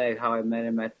 Anthony Flegg, how I met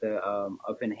him at the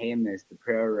up in Jemez, the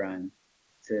prayer run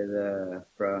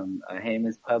from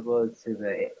Jemez Pueblo to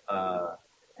the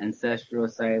ancestral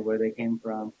site where they came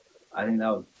from. I think that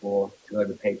was cool to go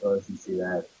to Pecos and see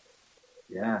that.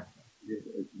 Yeah,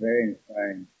 it's very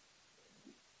inspiring.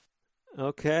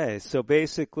 Okay, so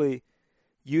basically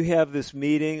you have this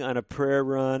meeting on a prayer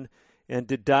run, and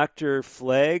did Dr.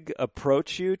 Flegg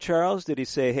approach you, Charles? Did he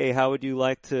say, hey, how would you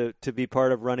like to be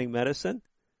part of running medicine?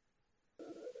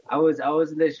 I was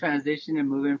in this transition and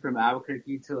moving from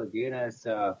Albuquerque to Laguna,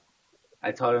 so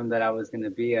I told him that I was going to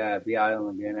be out in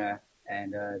Laguna,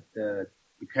 and the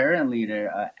current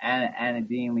leader, Anna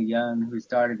Dean Leung, who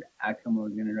started Acoma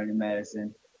Laguna Running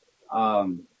Medicine,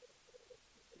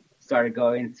 started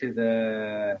going to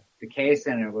the K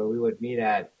Center where we would meet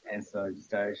at, and so I just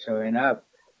started showing up.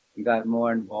 We got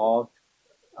more involved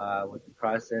with the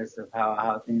process of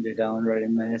how things are done with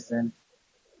running medicine.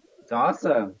 It's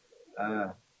awesome.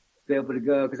 Be able to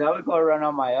go, because I would go run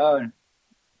on my own,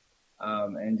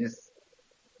 and just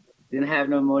didn't have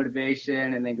no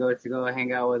motivation, and then go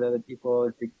hang out with other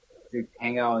people, to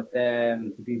hang out with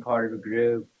them, to be part of a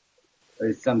group. But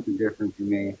it's something different for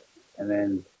me. And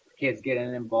then kids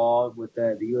getting involved with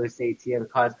the USATF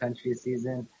cross country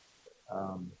season.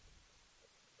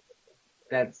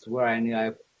 That's where I knew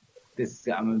I'm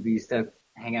going to be stuck,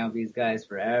 hang out with these guys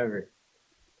forever.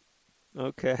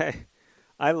 Okay.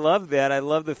 I love that. I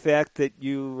love the fact that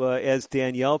you, as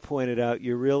Danielle pointed out,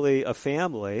 you're really a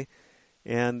family,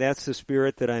 and that's the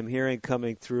spirit that I'm hearing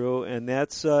coming through, and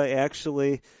that's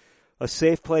actually a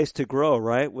safe place to grow,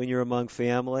 right? When you're among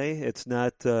family, it's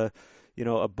not, a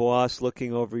boss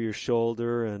looking over your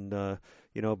shoulder and,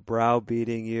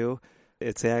 browbeating you.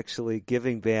 It's actually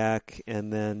giving back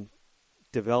and then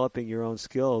developing your own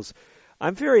skills.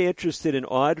 I'm very interested in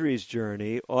Audrey's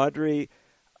journey. Audrey,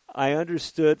 I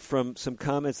understood from some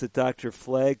comments that Dr.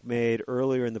 Flegg made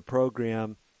earlier in the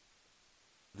program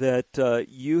that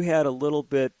you had a little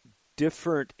bit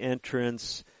different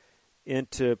entrance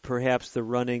into perhaps the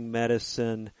running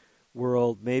medicine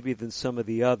world maybe than some of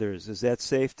the others. Is that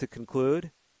safe to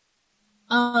conclude?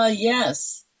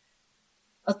 Yes.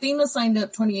 Athena signed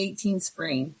up 2018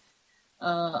 spring.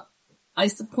 I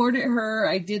supported her.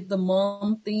 I did the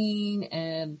mom thing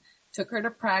and took her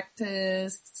to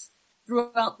practice.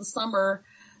 Throughout the summer,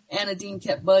 Anna Dean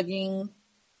kept bugging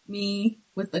me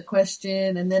with the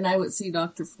question, and then I would see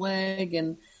Dr. Flegg,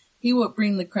 and he would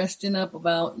bring the question up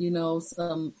about,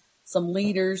 some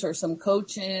leaders or some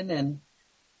coaching, and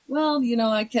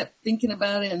I kept thinking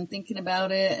about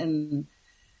it, and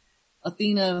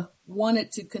Athena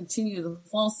wanted to continue the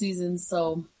fall season,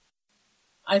 so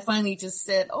I finally just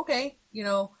said, okay,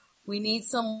 we need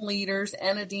some leaders.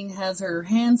 Anna Dean has her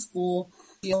hands full.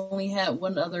 She only had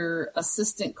one other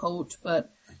assistant coach,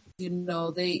 but,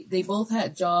 they both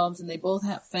had jobs and they both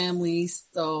had families.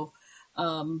 So,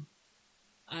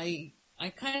 I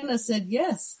kind of said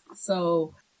yes.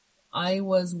 So I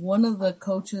was one of the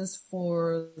coaches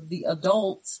for the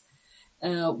adults,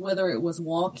 whether it was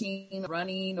walking,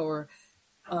 running, or,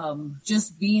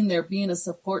 just being there, being a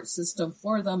support system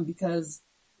for them, because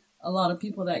a lot of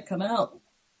people that come out,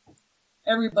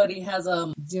 everybody has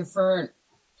a different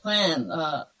plan,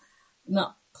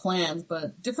 not plans,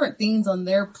 but different things on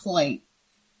their plate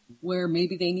where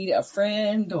maybe they need a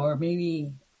friend or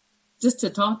maybe just to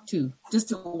talk to, just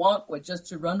to walk with, just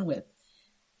to run with.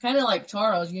 Kind of like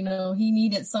Charles, he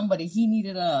needed somebody, he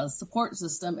needed a support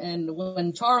system. And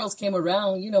when Charles came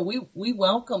around, we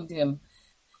welcomed him,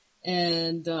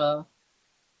 and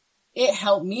it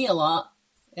helped me a lot.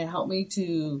 It helped me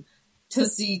to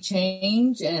see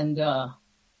change, and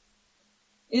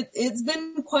it's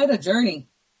been quite a journey.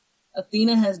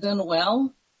 Athena has done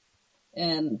well,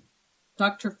 and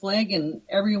Dr. Flegg and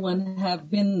everyone have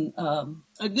been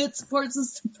a good support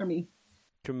system for me.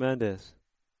 Tremendous.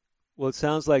 Well, it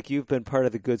sounds like you've been part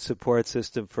of the good support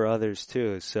system for others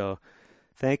too, so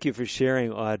Thank you for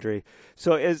sharing, Audrey.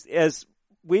 So as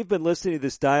we've been listening to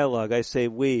this dialogue, I say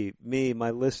we, me,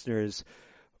 my listeners,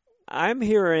 I'm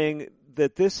hearing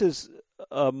that this is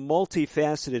a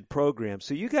multifaceted program.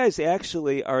 So you guys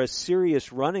actually are a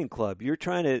serious running club. You're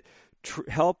trying to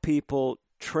help people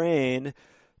train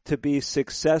to be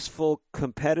successful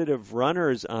competitive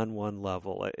runners on one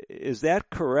level. Is that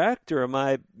correct, or am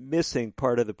I missing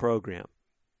part of the program?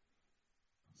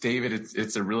 David,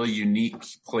 it's a really unique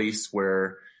place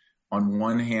where on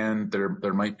one hand,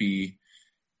 there might be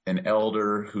an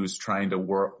elder who's trying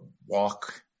to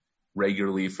walk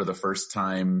regularly for the first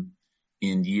time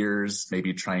in years,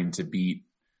 maybe trying to beat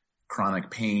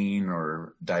chronic pain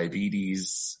or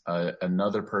diabetes.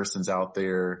 Another person's out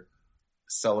there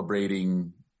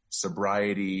celebrating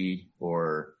sobriety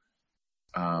or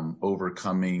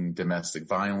overcoming domestic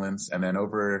violence. And then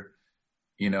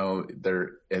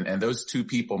and those two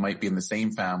people might be in the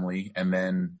same family, and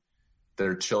then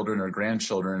their children or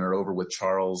grandchildren are over with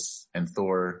Charles and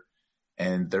Thor,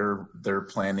 and they're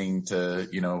planning to,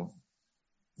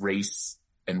 race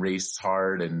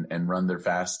hard and run their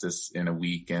fastest in a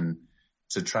week, and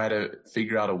to try to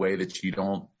figure out a way that you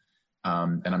don't,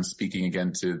 and I'm speaking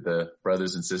again to the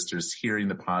brothers and sisters hearing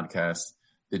the podcast,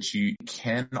 that you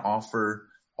can offer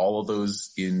all of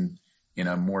those in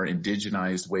a more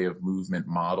indigenized way of movement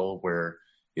model where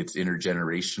it's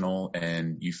intergenerational,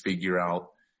 and you figure out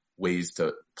ways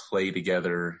to play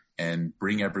together and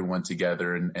bring everyone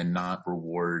together and not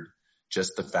reward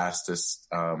just the fastest,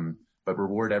 but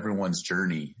reward everyone's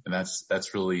journey. And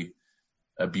that's really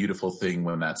a beautiful thing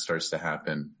when that starts to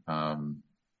happen.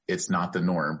 It's not the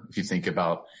norm. If you think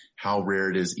about how rare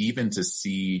it is even to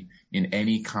see in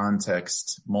any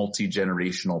context,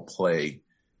 multi-generational play,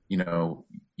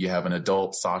 you have an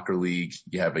adult soccer league,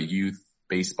 you have a youth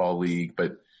baseball league,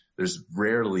 but there's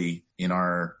rarely in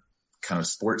our kind of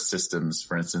sports systems,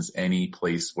 for instance, any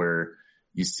place where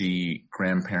you see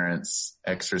grandparents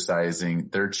exercising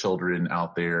their children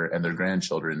out there and their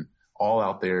grandchildren all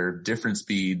out there, different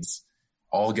speeds,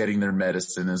 all getting their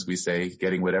medicine, as we say,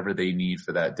 getting whatever they need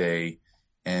for that day,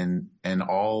 and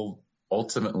all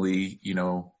ultimately,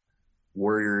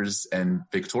 warriors and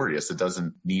victorious. It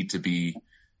doesn't need to be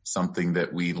something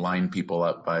that we line people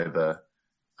up by the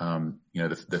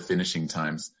finishing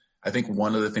times. I think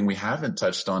one other thing we haven't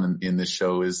touched on in this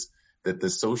show is that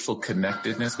the social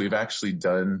connectedness, we've actually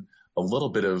done a little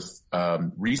bit of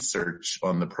research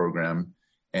on the program,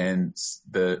 and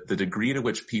the degree to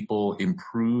which people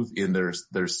improve in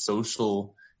their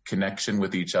social connection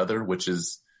with each other, which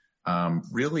is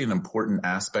really an important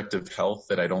aspect of health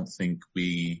that I don't think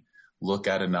we look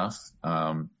at enough.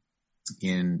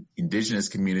 In indigenous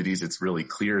communities, it's really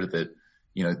clear that,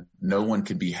 no one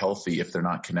can be healthy if they're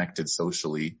not connected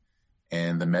socially.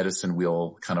 And the medicine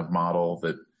wheel kind of model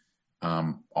that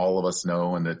all of us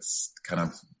know, and that's kind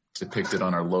of depicted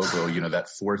on our logo, that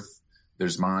fourth,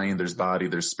 there's mind, there's body,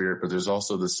 there's spirit, but there's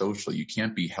also the social. You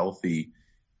can't be healthy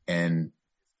and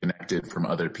connected from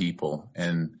other people.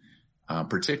 And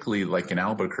particularly like in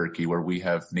Albuquerque, where we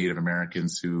have Native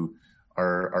Americans who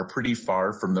are pretty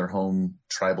far from their home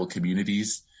tribal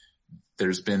communities,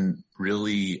 there's been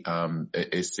really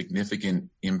a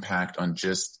significant impact on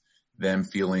just them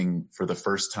feeling for the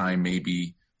first time,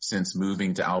 maybe since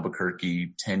moving to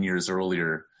Albuquerque 10 years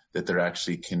earlier, that they're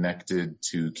actually connected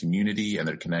to community and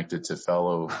they're connected to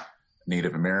fellow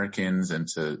Native Americans and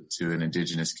to an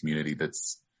indigenous community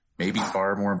that's maybe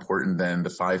far more important than the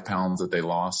 5 pounds that they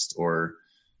lost or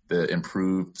the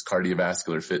improved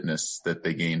cardiovascular fitness that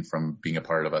they gained from being a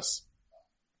part of us.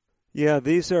 Yeah,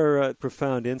 these are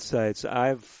profound insights.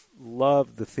 I've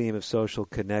loved the theme of social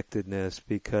connectedness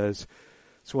because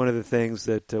it's one of the things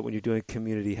that when you're doing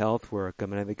community health work,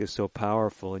 I think is so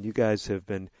powerful. And you guys have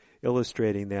been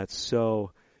illustrating that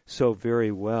so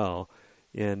very well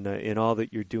in all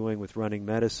that you're doing with Running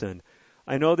Medicine.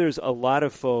 I know there's a lot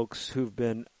of folks who've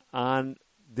been on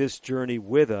this journey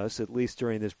with us, at least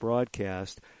during this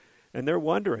broadcast, and they're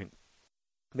wondering,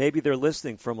 maybe they're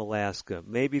listening from Alaska,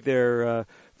 maybe they're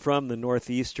from the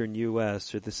northeastern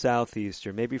U.S. or the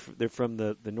southeastern, maybe they're from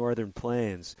the northern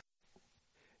plains.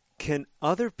 Can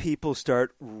other people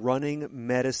start running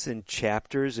medicine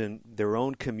chapters in their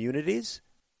own communities?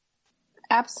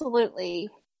 Absolutely.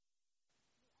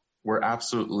 We're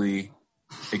absolutely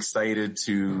excited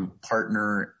to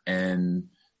partner, and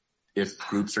if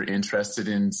groups are interested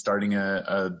in starting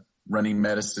a running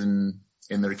medicine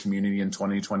in their community in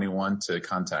 2021, to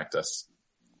contact us.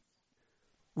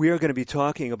 We are going to be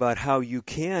talking about how you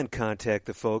can contact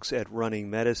the folks at Running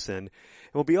Medicine. And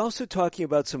we'll be also talking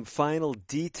about some final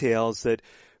details that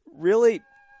really,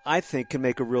 I think, can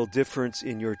make a real difference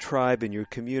in your tribe, in your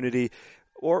community.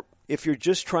 or if you're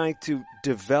just trying to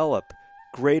develop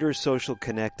greater social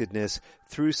connectedness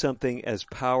through something as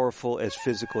powerful as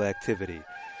physical activity.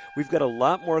 We've got a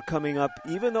lot more coming up,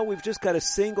 even though we've just got a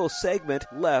single segment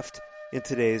left in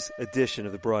today's edition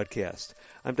of the broadcast.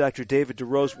 I'm Dr. David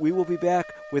DeRose. We will be back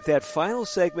with that final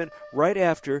segment right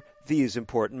after these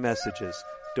important messages.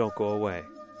 Don't go away.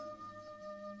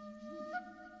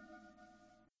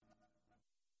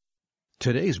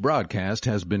 Today's broadcast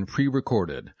has been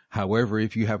pre-recorded. However,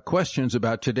 if you have questions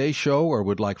about today's show or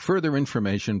would like further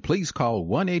information, please call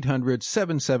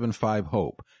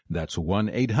 1-800-775-HOPE. That's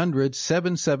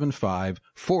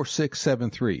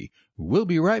 1-800-775-4673. We'll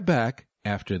be right back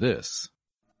after this.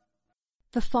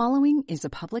 The following is a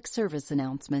public service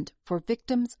announcement for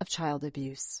victims of child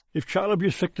abuse. If child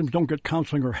abuse victims don't get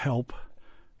counseling or help,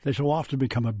 they so often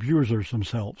become abusers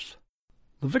themselves.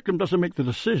 The victim doesn't make the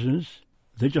decisions,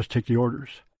 they just take the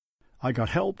orders. I got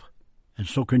help, and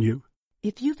so can you.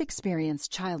 If you've experienced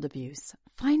child abuse,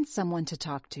 find someone to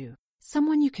talk to,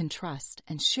 someone you can trust,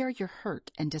 and share your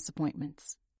hurt and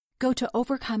disappointments. Go to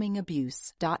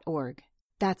overcomingabuse.org.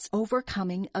 That's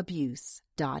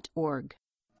overcomingabuse.org.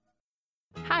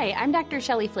 Hi, I'm Dr.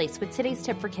 Shelley Flace with today's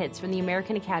tip for kids from the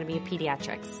American Academy of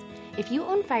Pediatrics. If you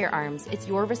own firearms, it's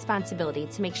your responsibility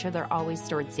to make sure they're always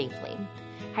stored safely.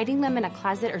 Hiding them in a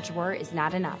closet or drawer is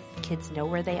not enough. Kids know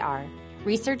where they are.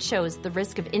 Research shows the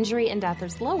risk of injury and death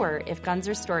is lower if guns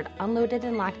are stored unloaded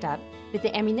and locked up, with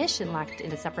the ammunition locked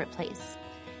in a separate place.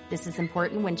 This is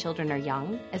important when children are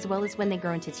young, as well as when they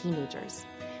grow into teenagers.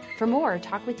 For more,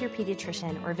 talk with your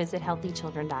pediatrician or visit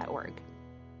healthychildren.org.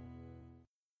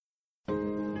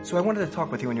 So I wanted to talk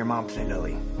with you and your mom today,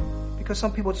 Lily, because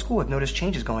some people at school have noticed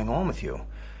changes going on with you,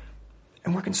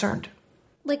 and we're concerned.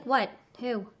 Like what?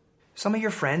 Who? Some of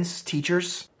your friends,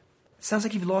 teachers. It sounds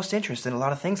like you've lost interest in a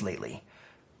lot of things lately.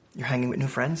 You're hanging with new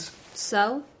friends.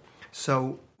 So?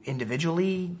 So,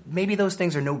 individually, maybe those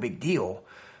things are no big deal,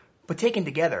 but taken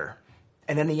together,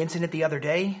 and then the incident the other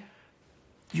day,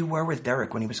 you were with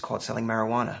Derek when he was caught selling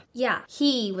marijuana. Yeah,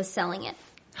 he was selling it.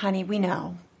 Honey, we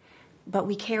know. But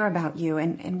we care about you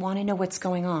and want to know what's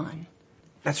going on.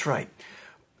 That's right.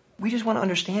 We just want to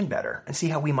understand better and see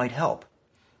how we might help.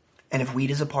 And if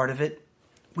weed is a part of it,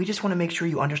 we just want to make sure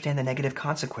you understand the negative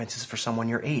consequences for someone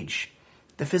your age,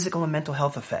 the physical and mental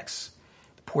health effects,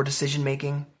 the poor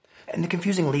decision-making, and the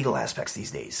confusing legal aspects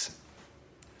these days.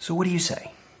 So what do you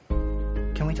say?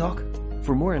 Can we talk?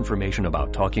 For more information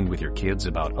about talking with your kids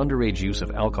about underage use of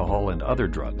alcohol and other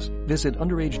drugs, visit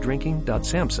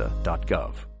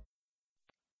underagedrinking.samhsa.gov.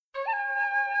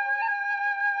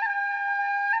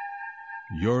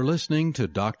 You're listening to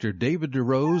Dr. David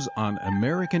DeRose on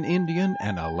American Indian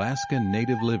and Alaskan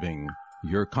Native Living.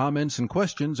 Your comments and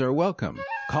questions are welcome.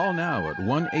 Call now at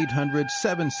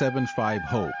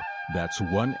 1-800-775-HOPE. That's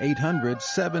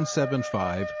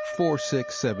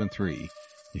 1-800-775-4673.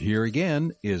 Here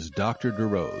again is Dr.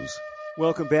 DeRose.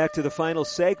 Welcome back to the final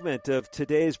segment of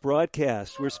today's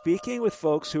broadcast. We're speaking with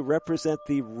folks who represent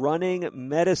the Running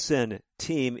Medicine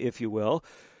team, if you will,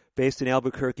 based in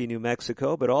Albuquerque, New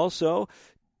Mexico, but also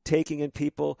taking in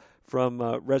people from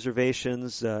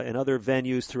reservations and other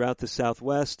venues throughout the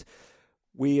Southwest.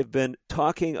 We have been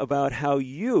talking about how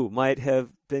you might have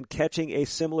been catching a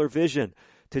similar vision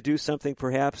to do something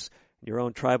perhaps in your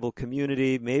own tribal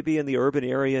community, maybe in the urban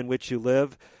area in which you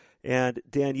live. And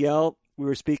Danielle, we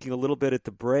were speaking a little bit at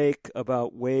the break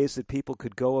about ways that people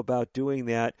could go about doing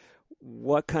that.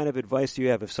 What kind of advice do you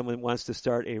have if someone wants to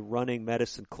start a running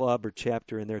medicine club or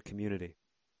chapter in their community?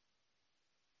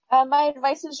 My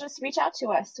advice is just reach out to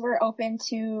us. We're open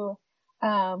to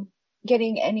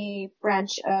getting any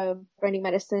branch of running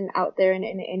medicine out there in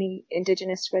any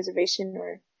indigenous reservation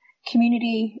or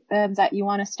community that you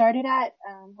want to start it at.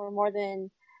 We're more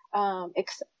than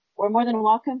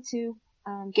welcome to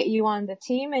get you on the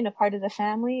team and a part of the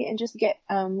family and just get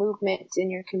movement in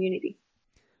your community.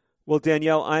 Well,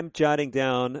 Danielle, I'm jotting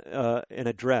down an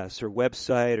address or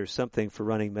website or something for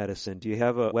Running Medicine. Do you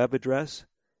have a web address?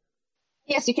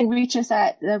 Yes, you can reach us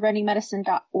at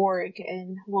runningmedicine.org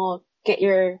and we'll get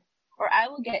I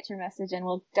will get your message, and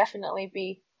we'll definitely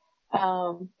be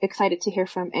excited to hear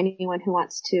from anyone who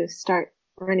wants to start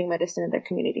running medicine in their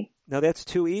community. Now, that's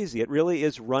too easy. It really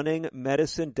is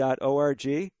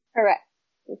runningmedicine.org? Correct.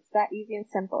 It's that easy and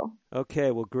simple.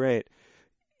 Okay, well, great.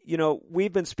 You know,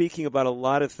 we've been speaking about a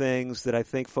lot of things that I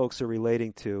think folks are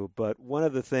relating to, but one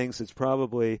of the things that's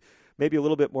probably maybe a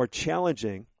little bit more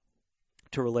challenging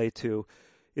to relate to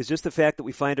is just the fact that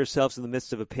we find ourselves in the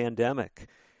midst of a pandemic.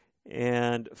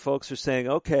 And folks are saying,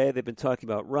 okay, they've been talking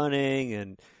about running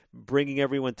and bringing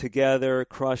everyone together,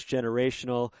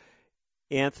 cross-generational.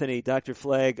 Anthony, Dr.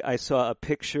 Flagg, I saw a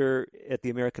picture at the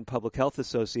American Public Health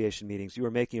Association meetings. You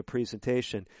were making a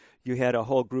presentation. You had a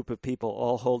whole group of people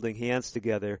all holding hands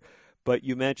together, but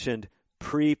you mentioned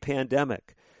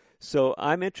pre-pandemic. So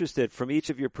I'm interested, from each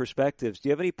of your perspectives, do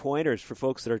you have any pointers for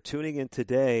folks that are tuning in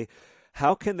today?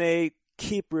 How can they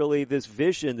keep really this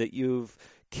vision that you've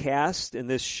cast in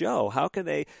this show? How can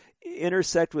they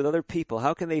intersect with other people?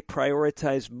 How can they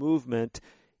prioritize movement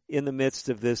in the midst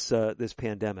of this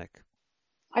pandemic?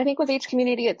 I think with each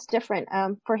community, it's different.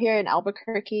 For here in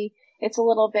Albuquerque, it's a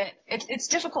little bit, it's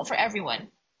difficult for everyone.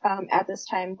 At this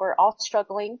time, we're all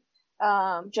struggling,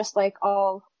 just like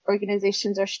all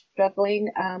organizations are struggling,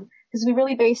 because we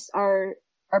really base our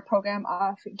program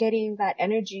off getting that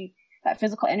energy, that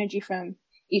physical energy from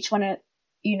each one of,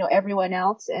 everyone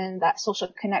else, and that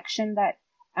social connection that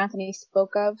Anthony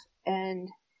spoke of. And,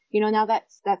 now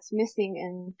that's missing,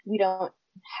 and we don't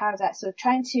have that. So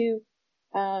trying to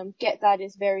get that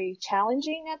is very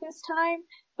challenging at this time,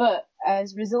 but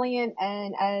as resilient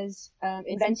and as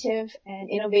inventive and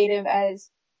innovative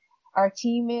as our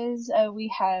team is,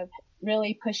 we have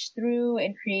really pushed through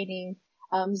in creating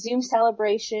Zoom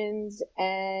celebrations,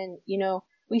 and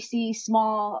we see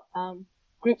small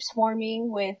groups forming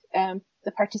with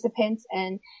the participants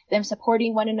and them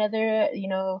supporting one another,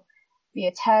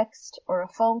 via text or a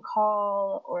phone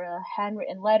call or a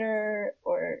handwritten letter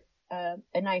or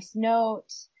a nice note,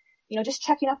 just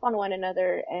checking up on one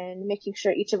another and making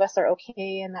sure each of us are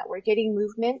okay and that we're getting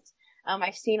movement.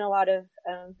 I've seen a lot of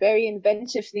very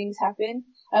inventive things happen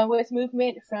with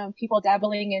movement, from people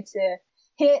dabbling into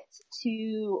HIIT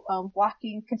to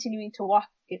continuing to walk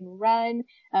and run,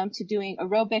 to doing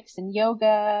aerobics and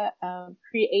yoga,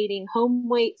 creating home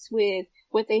weights with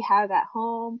what they have at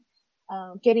home,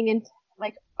 getting into,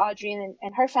 like Audrey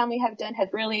and her family have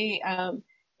really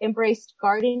embraced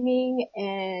gardening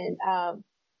and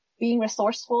being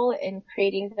resourceful in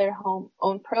creating their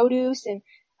own produce. And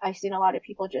I've seen a lot of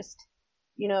people just,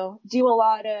 do a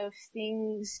lot of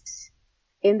things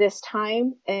in this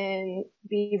time and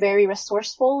be very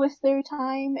resourceful with their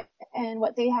time and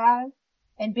what they have,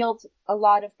 and build a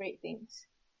lot of great things.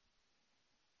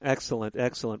 Excellent,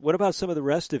 excellent. What about some of the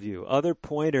rest of you? Other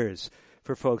pointers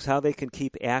for folks, how they can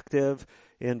keep active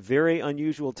in very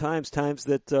unusual times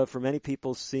that for many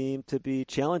people seem to be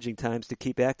challenging times to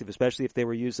keep active, especially if they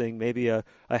were using maybe a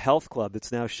health club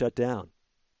that's now shut down.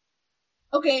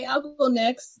 Okay, I'll go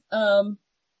next.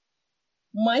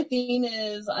 My thing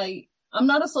is I'm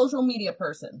not a social media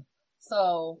person,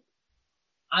 so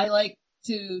I like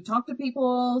to talk to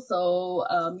people. So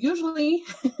usually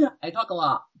I talk a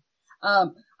lot.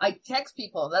 I text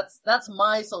people. That's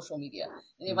my social media.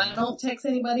 And if I don't text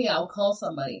anybody, I'll call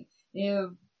somebody. If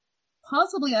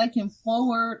possibly I can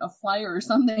forward a flyer or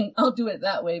something, I'll do it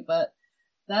that way. But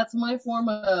that's my form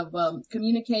of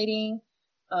communicating.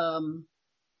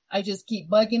 I just keep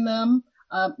bugging them,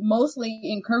 mostly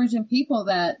encouraging people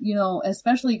that,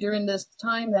 especially during this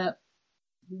time, that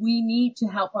we need to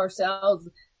help ourselves,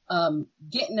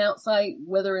 getting outside,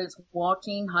 whether it's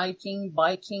walking, hiking,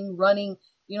 biking, running,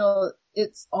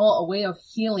 it's all a way of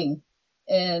healing.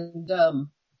 And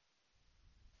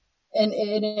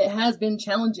it has been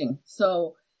challenging.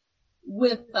 So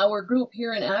with our group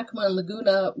here in Acoma and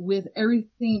Laguna, with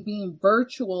everything being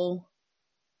virtual,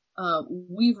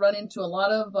 we've run into a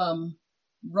lot of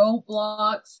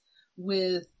roadblocks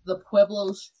with the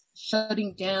pueblos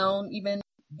shutting down, even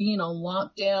being on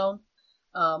lockdown,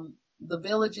 the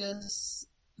villages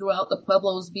throughout the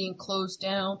pueblos being closed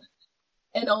down.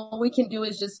 And all we can do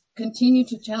is just continue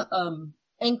to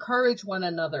encourage one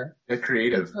another. Get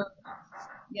creative.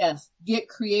 Yes, get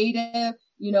creative,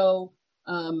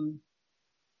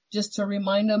 just to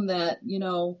remind them that,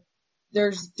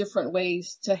 there's different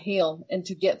ways to heal and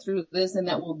to get through this, and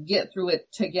that we'll get through it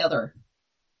together.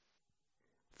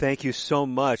 Thank you so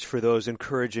much for those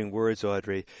encouraging words,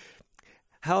 Audrey.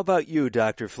 How about you,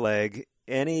 Dr. Flagg?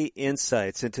 Any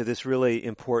insights into this really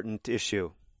important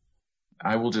issue?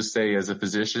 I will just say, as a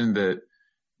physician, that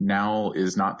now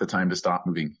is not the time to stop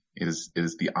moving. It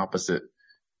is the opposite.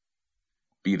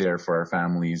 Be there for our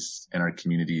families and our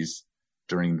communities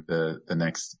during the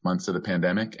next months of the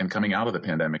pandemic and coming out of the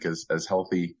pandemic as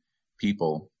healthy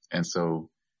people. And so,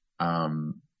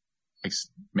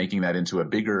 making that into a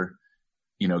bigger,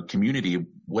 community.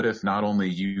 What if not only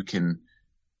you can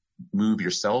move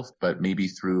yourself, but maybe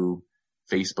through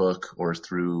Facebook or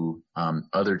through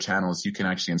other channels, you can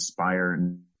actually inspire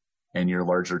and your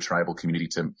larger tribal community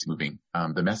to moving.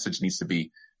 The message needs to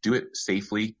be, do it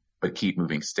safely, but keep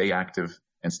moving, stay active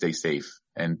and stay safe.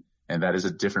 And that is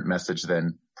a different message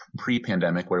than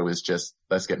pre-pandemic, where it was just,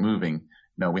 let's get moving.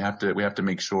 No, we have to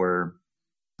make sure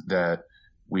that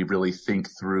we really think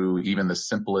through even the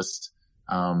simplest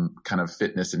kind of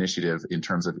fitness initiative in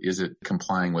terms of, is it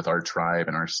complying with our tribe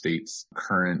and our state's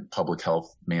current public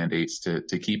health mandates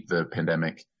to keep the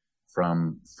pandemic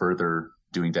from further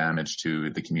doing damage to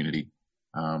the community.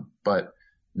 But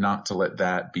not to let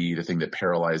that be the thing that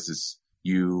paralyzes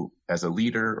you as a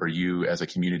leader or you as a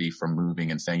community from moving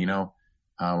and saying,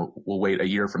 we'll wait a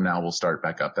year from now, we'll start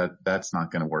back up. That's not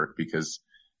going to work, because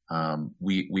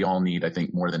we all need, I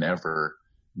think, more than ever,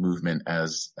 movement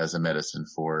as a medicine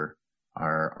for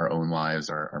our own lives,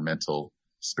 our mental,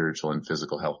 spiritual, and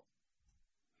physical health.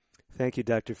 Thank you,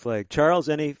 Dr. Flagg. Charles,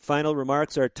 any final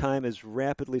remarks? Our time is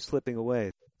rapidly slipping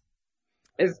away.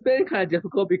 It's been kind of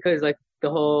difficult because, like, the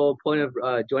whole point of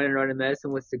joining Running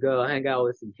Medicine was to go hang out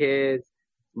with some kids,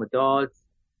 some adults,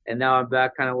 and now I'm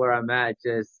back kind of where I'm at,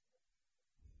 just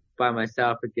by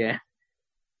myself again,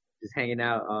 just hanging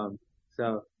out.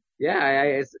 So yeah,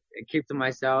 I keep to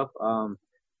myself.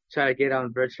 Try to get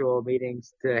on virtual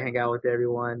meetings to hang out with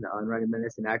everyone on Running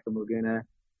Medicine Active Laguna.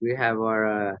 We have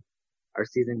our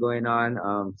season going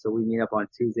on. So we meet up on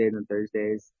Tuesdays and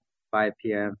Thursdays, 5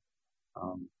 p.m.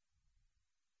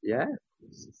 Yeah,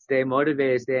 stay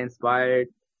motivated, stay inspired.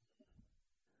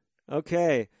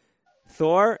 Okay.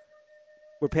 Thor,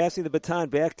 we're passing the baton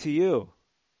back to you.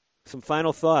 Some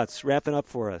final thoughts, wrapping up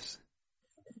for us.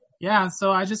 Yeah,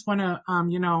 so I just want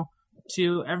to,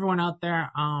 to everyone out there,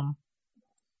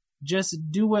 just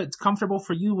do what's comfortable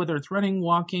for you, whether it's running,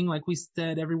 walking, like we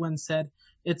said, everyone said.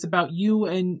 It's about you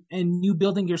and you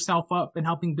building yourself up and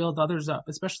helping build others up,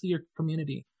 especially your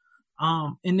community.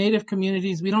 In Native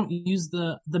communities, we don't use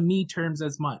the me terms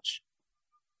as much.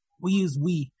 We use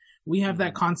we. We have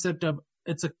that concept of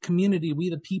it's a community, we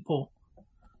the people.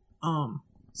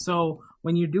 So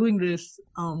when you're doing this,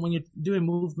 when you're doing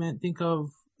movement, think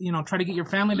of, try to get your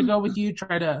family to go with you.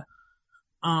 Try to,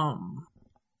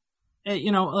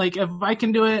 like if I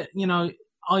can do it,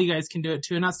 all you guys can do it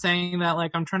too. I'm not saying that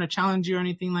like I'm trying to challenge you or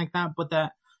anything like that, but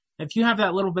that if you have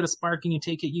that little bit of spark and you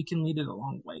take it, you can lead it a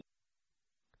long way.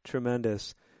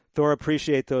 Tremendous. Thor,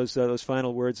 appreciate those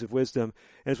final words of wisdom.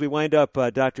 As we wind up,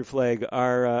 Dr. Flagg,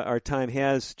 our time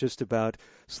has just about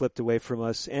slipped away from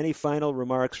us. Any final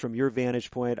remarks from your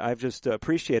vantage point? I've just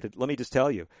appreciated, let me just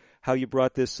tell you, how you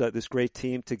brought this great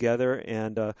team together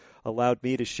and allowed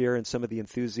me to share in some of the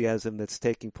enthusiasm that's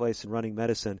taking place in Running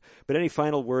Medicine. But any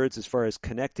final words as far as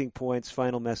connecting points,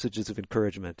 final messages of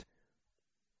encouragement?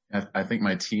 I think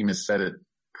my team has said it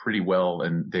pretty well.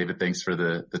 And David, thanks for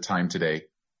the time today.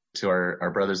 To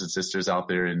our brothers and sisters out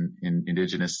there in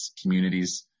Indigenous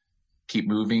communities, keep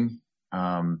moving.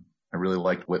 I really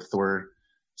liked what Thor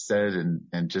said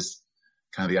and just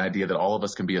kind of the idea that all of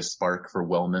us can be a spark for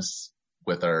wellness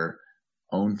with our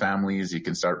own families. You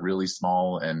can start really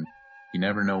small, and you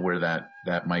never know where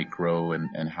that might grow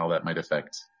and how that might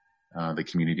affect the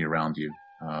community around you.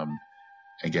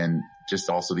 Again, just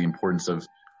also the importance of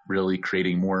really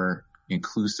creating more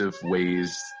inclusive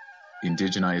ways,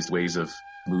 indigenized ways of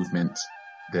movement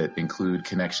that include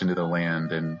connection to the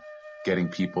land and getting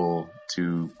people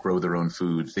to grow their own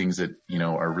food, things that,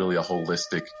 are really a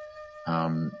holistic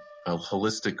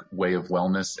way of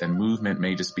wellness. And movement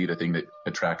may just be the thing that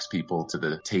attracts people to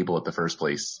the table at the first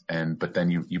place. But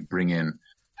then you bring in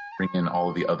all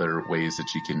of the other ways that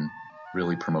you can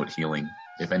really promote healing.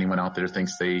 If anyone out there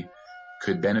thinks they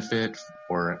could benefit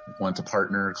or want to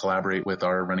partner, collaborate with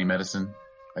our Running Medicine,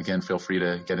 again, feel free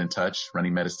to get in touch.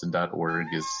 runningmedicine.org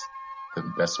is the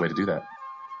best way to do that.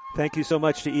 Thank you so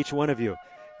much to each one of you.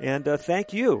 And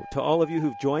thank you to all of you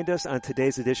who've joined us on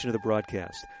today's edition of the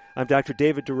broadcast. I'm Dr.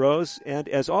 David DeRose, and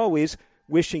as always,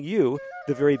 wishing you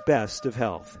the very best of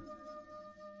health.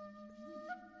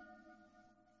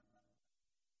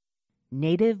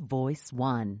 Native Voice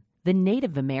One, the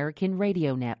Native American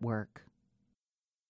Radio Network.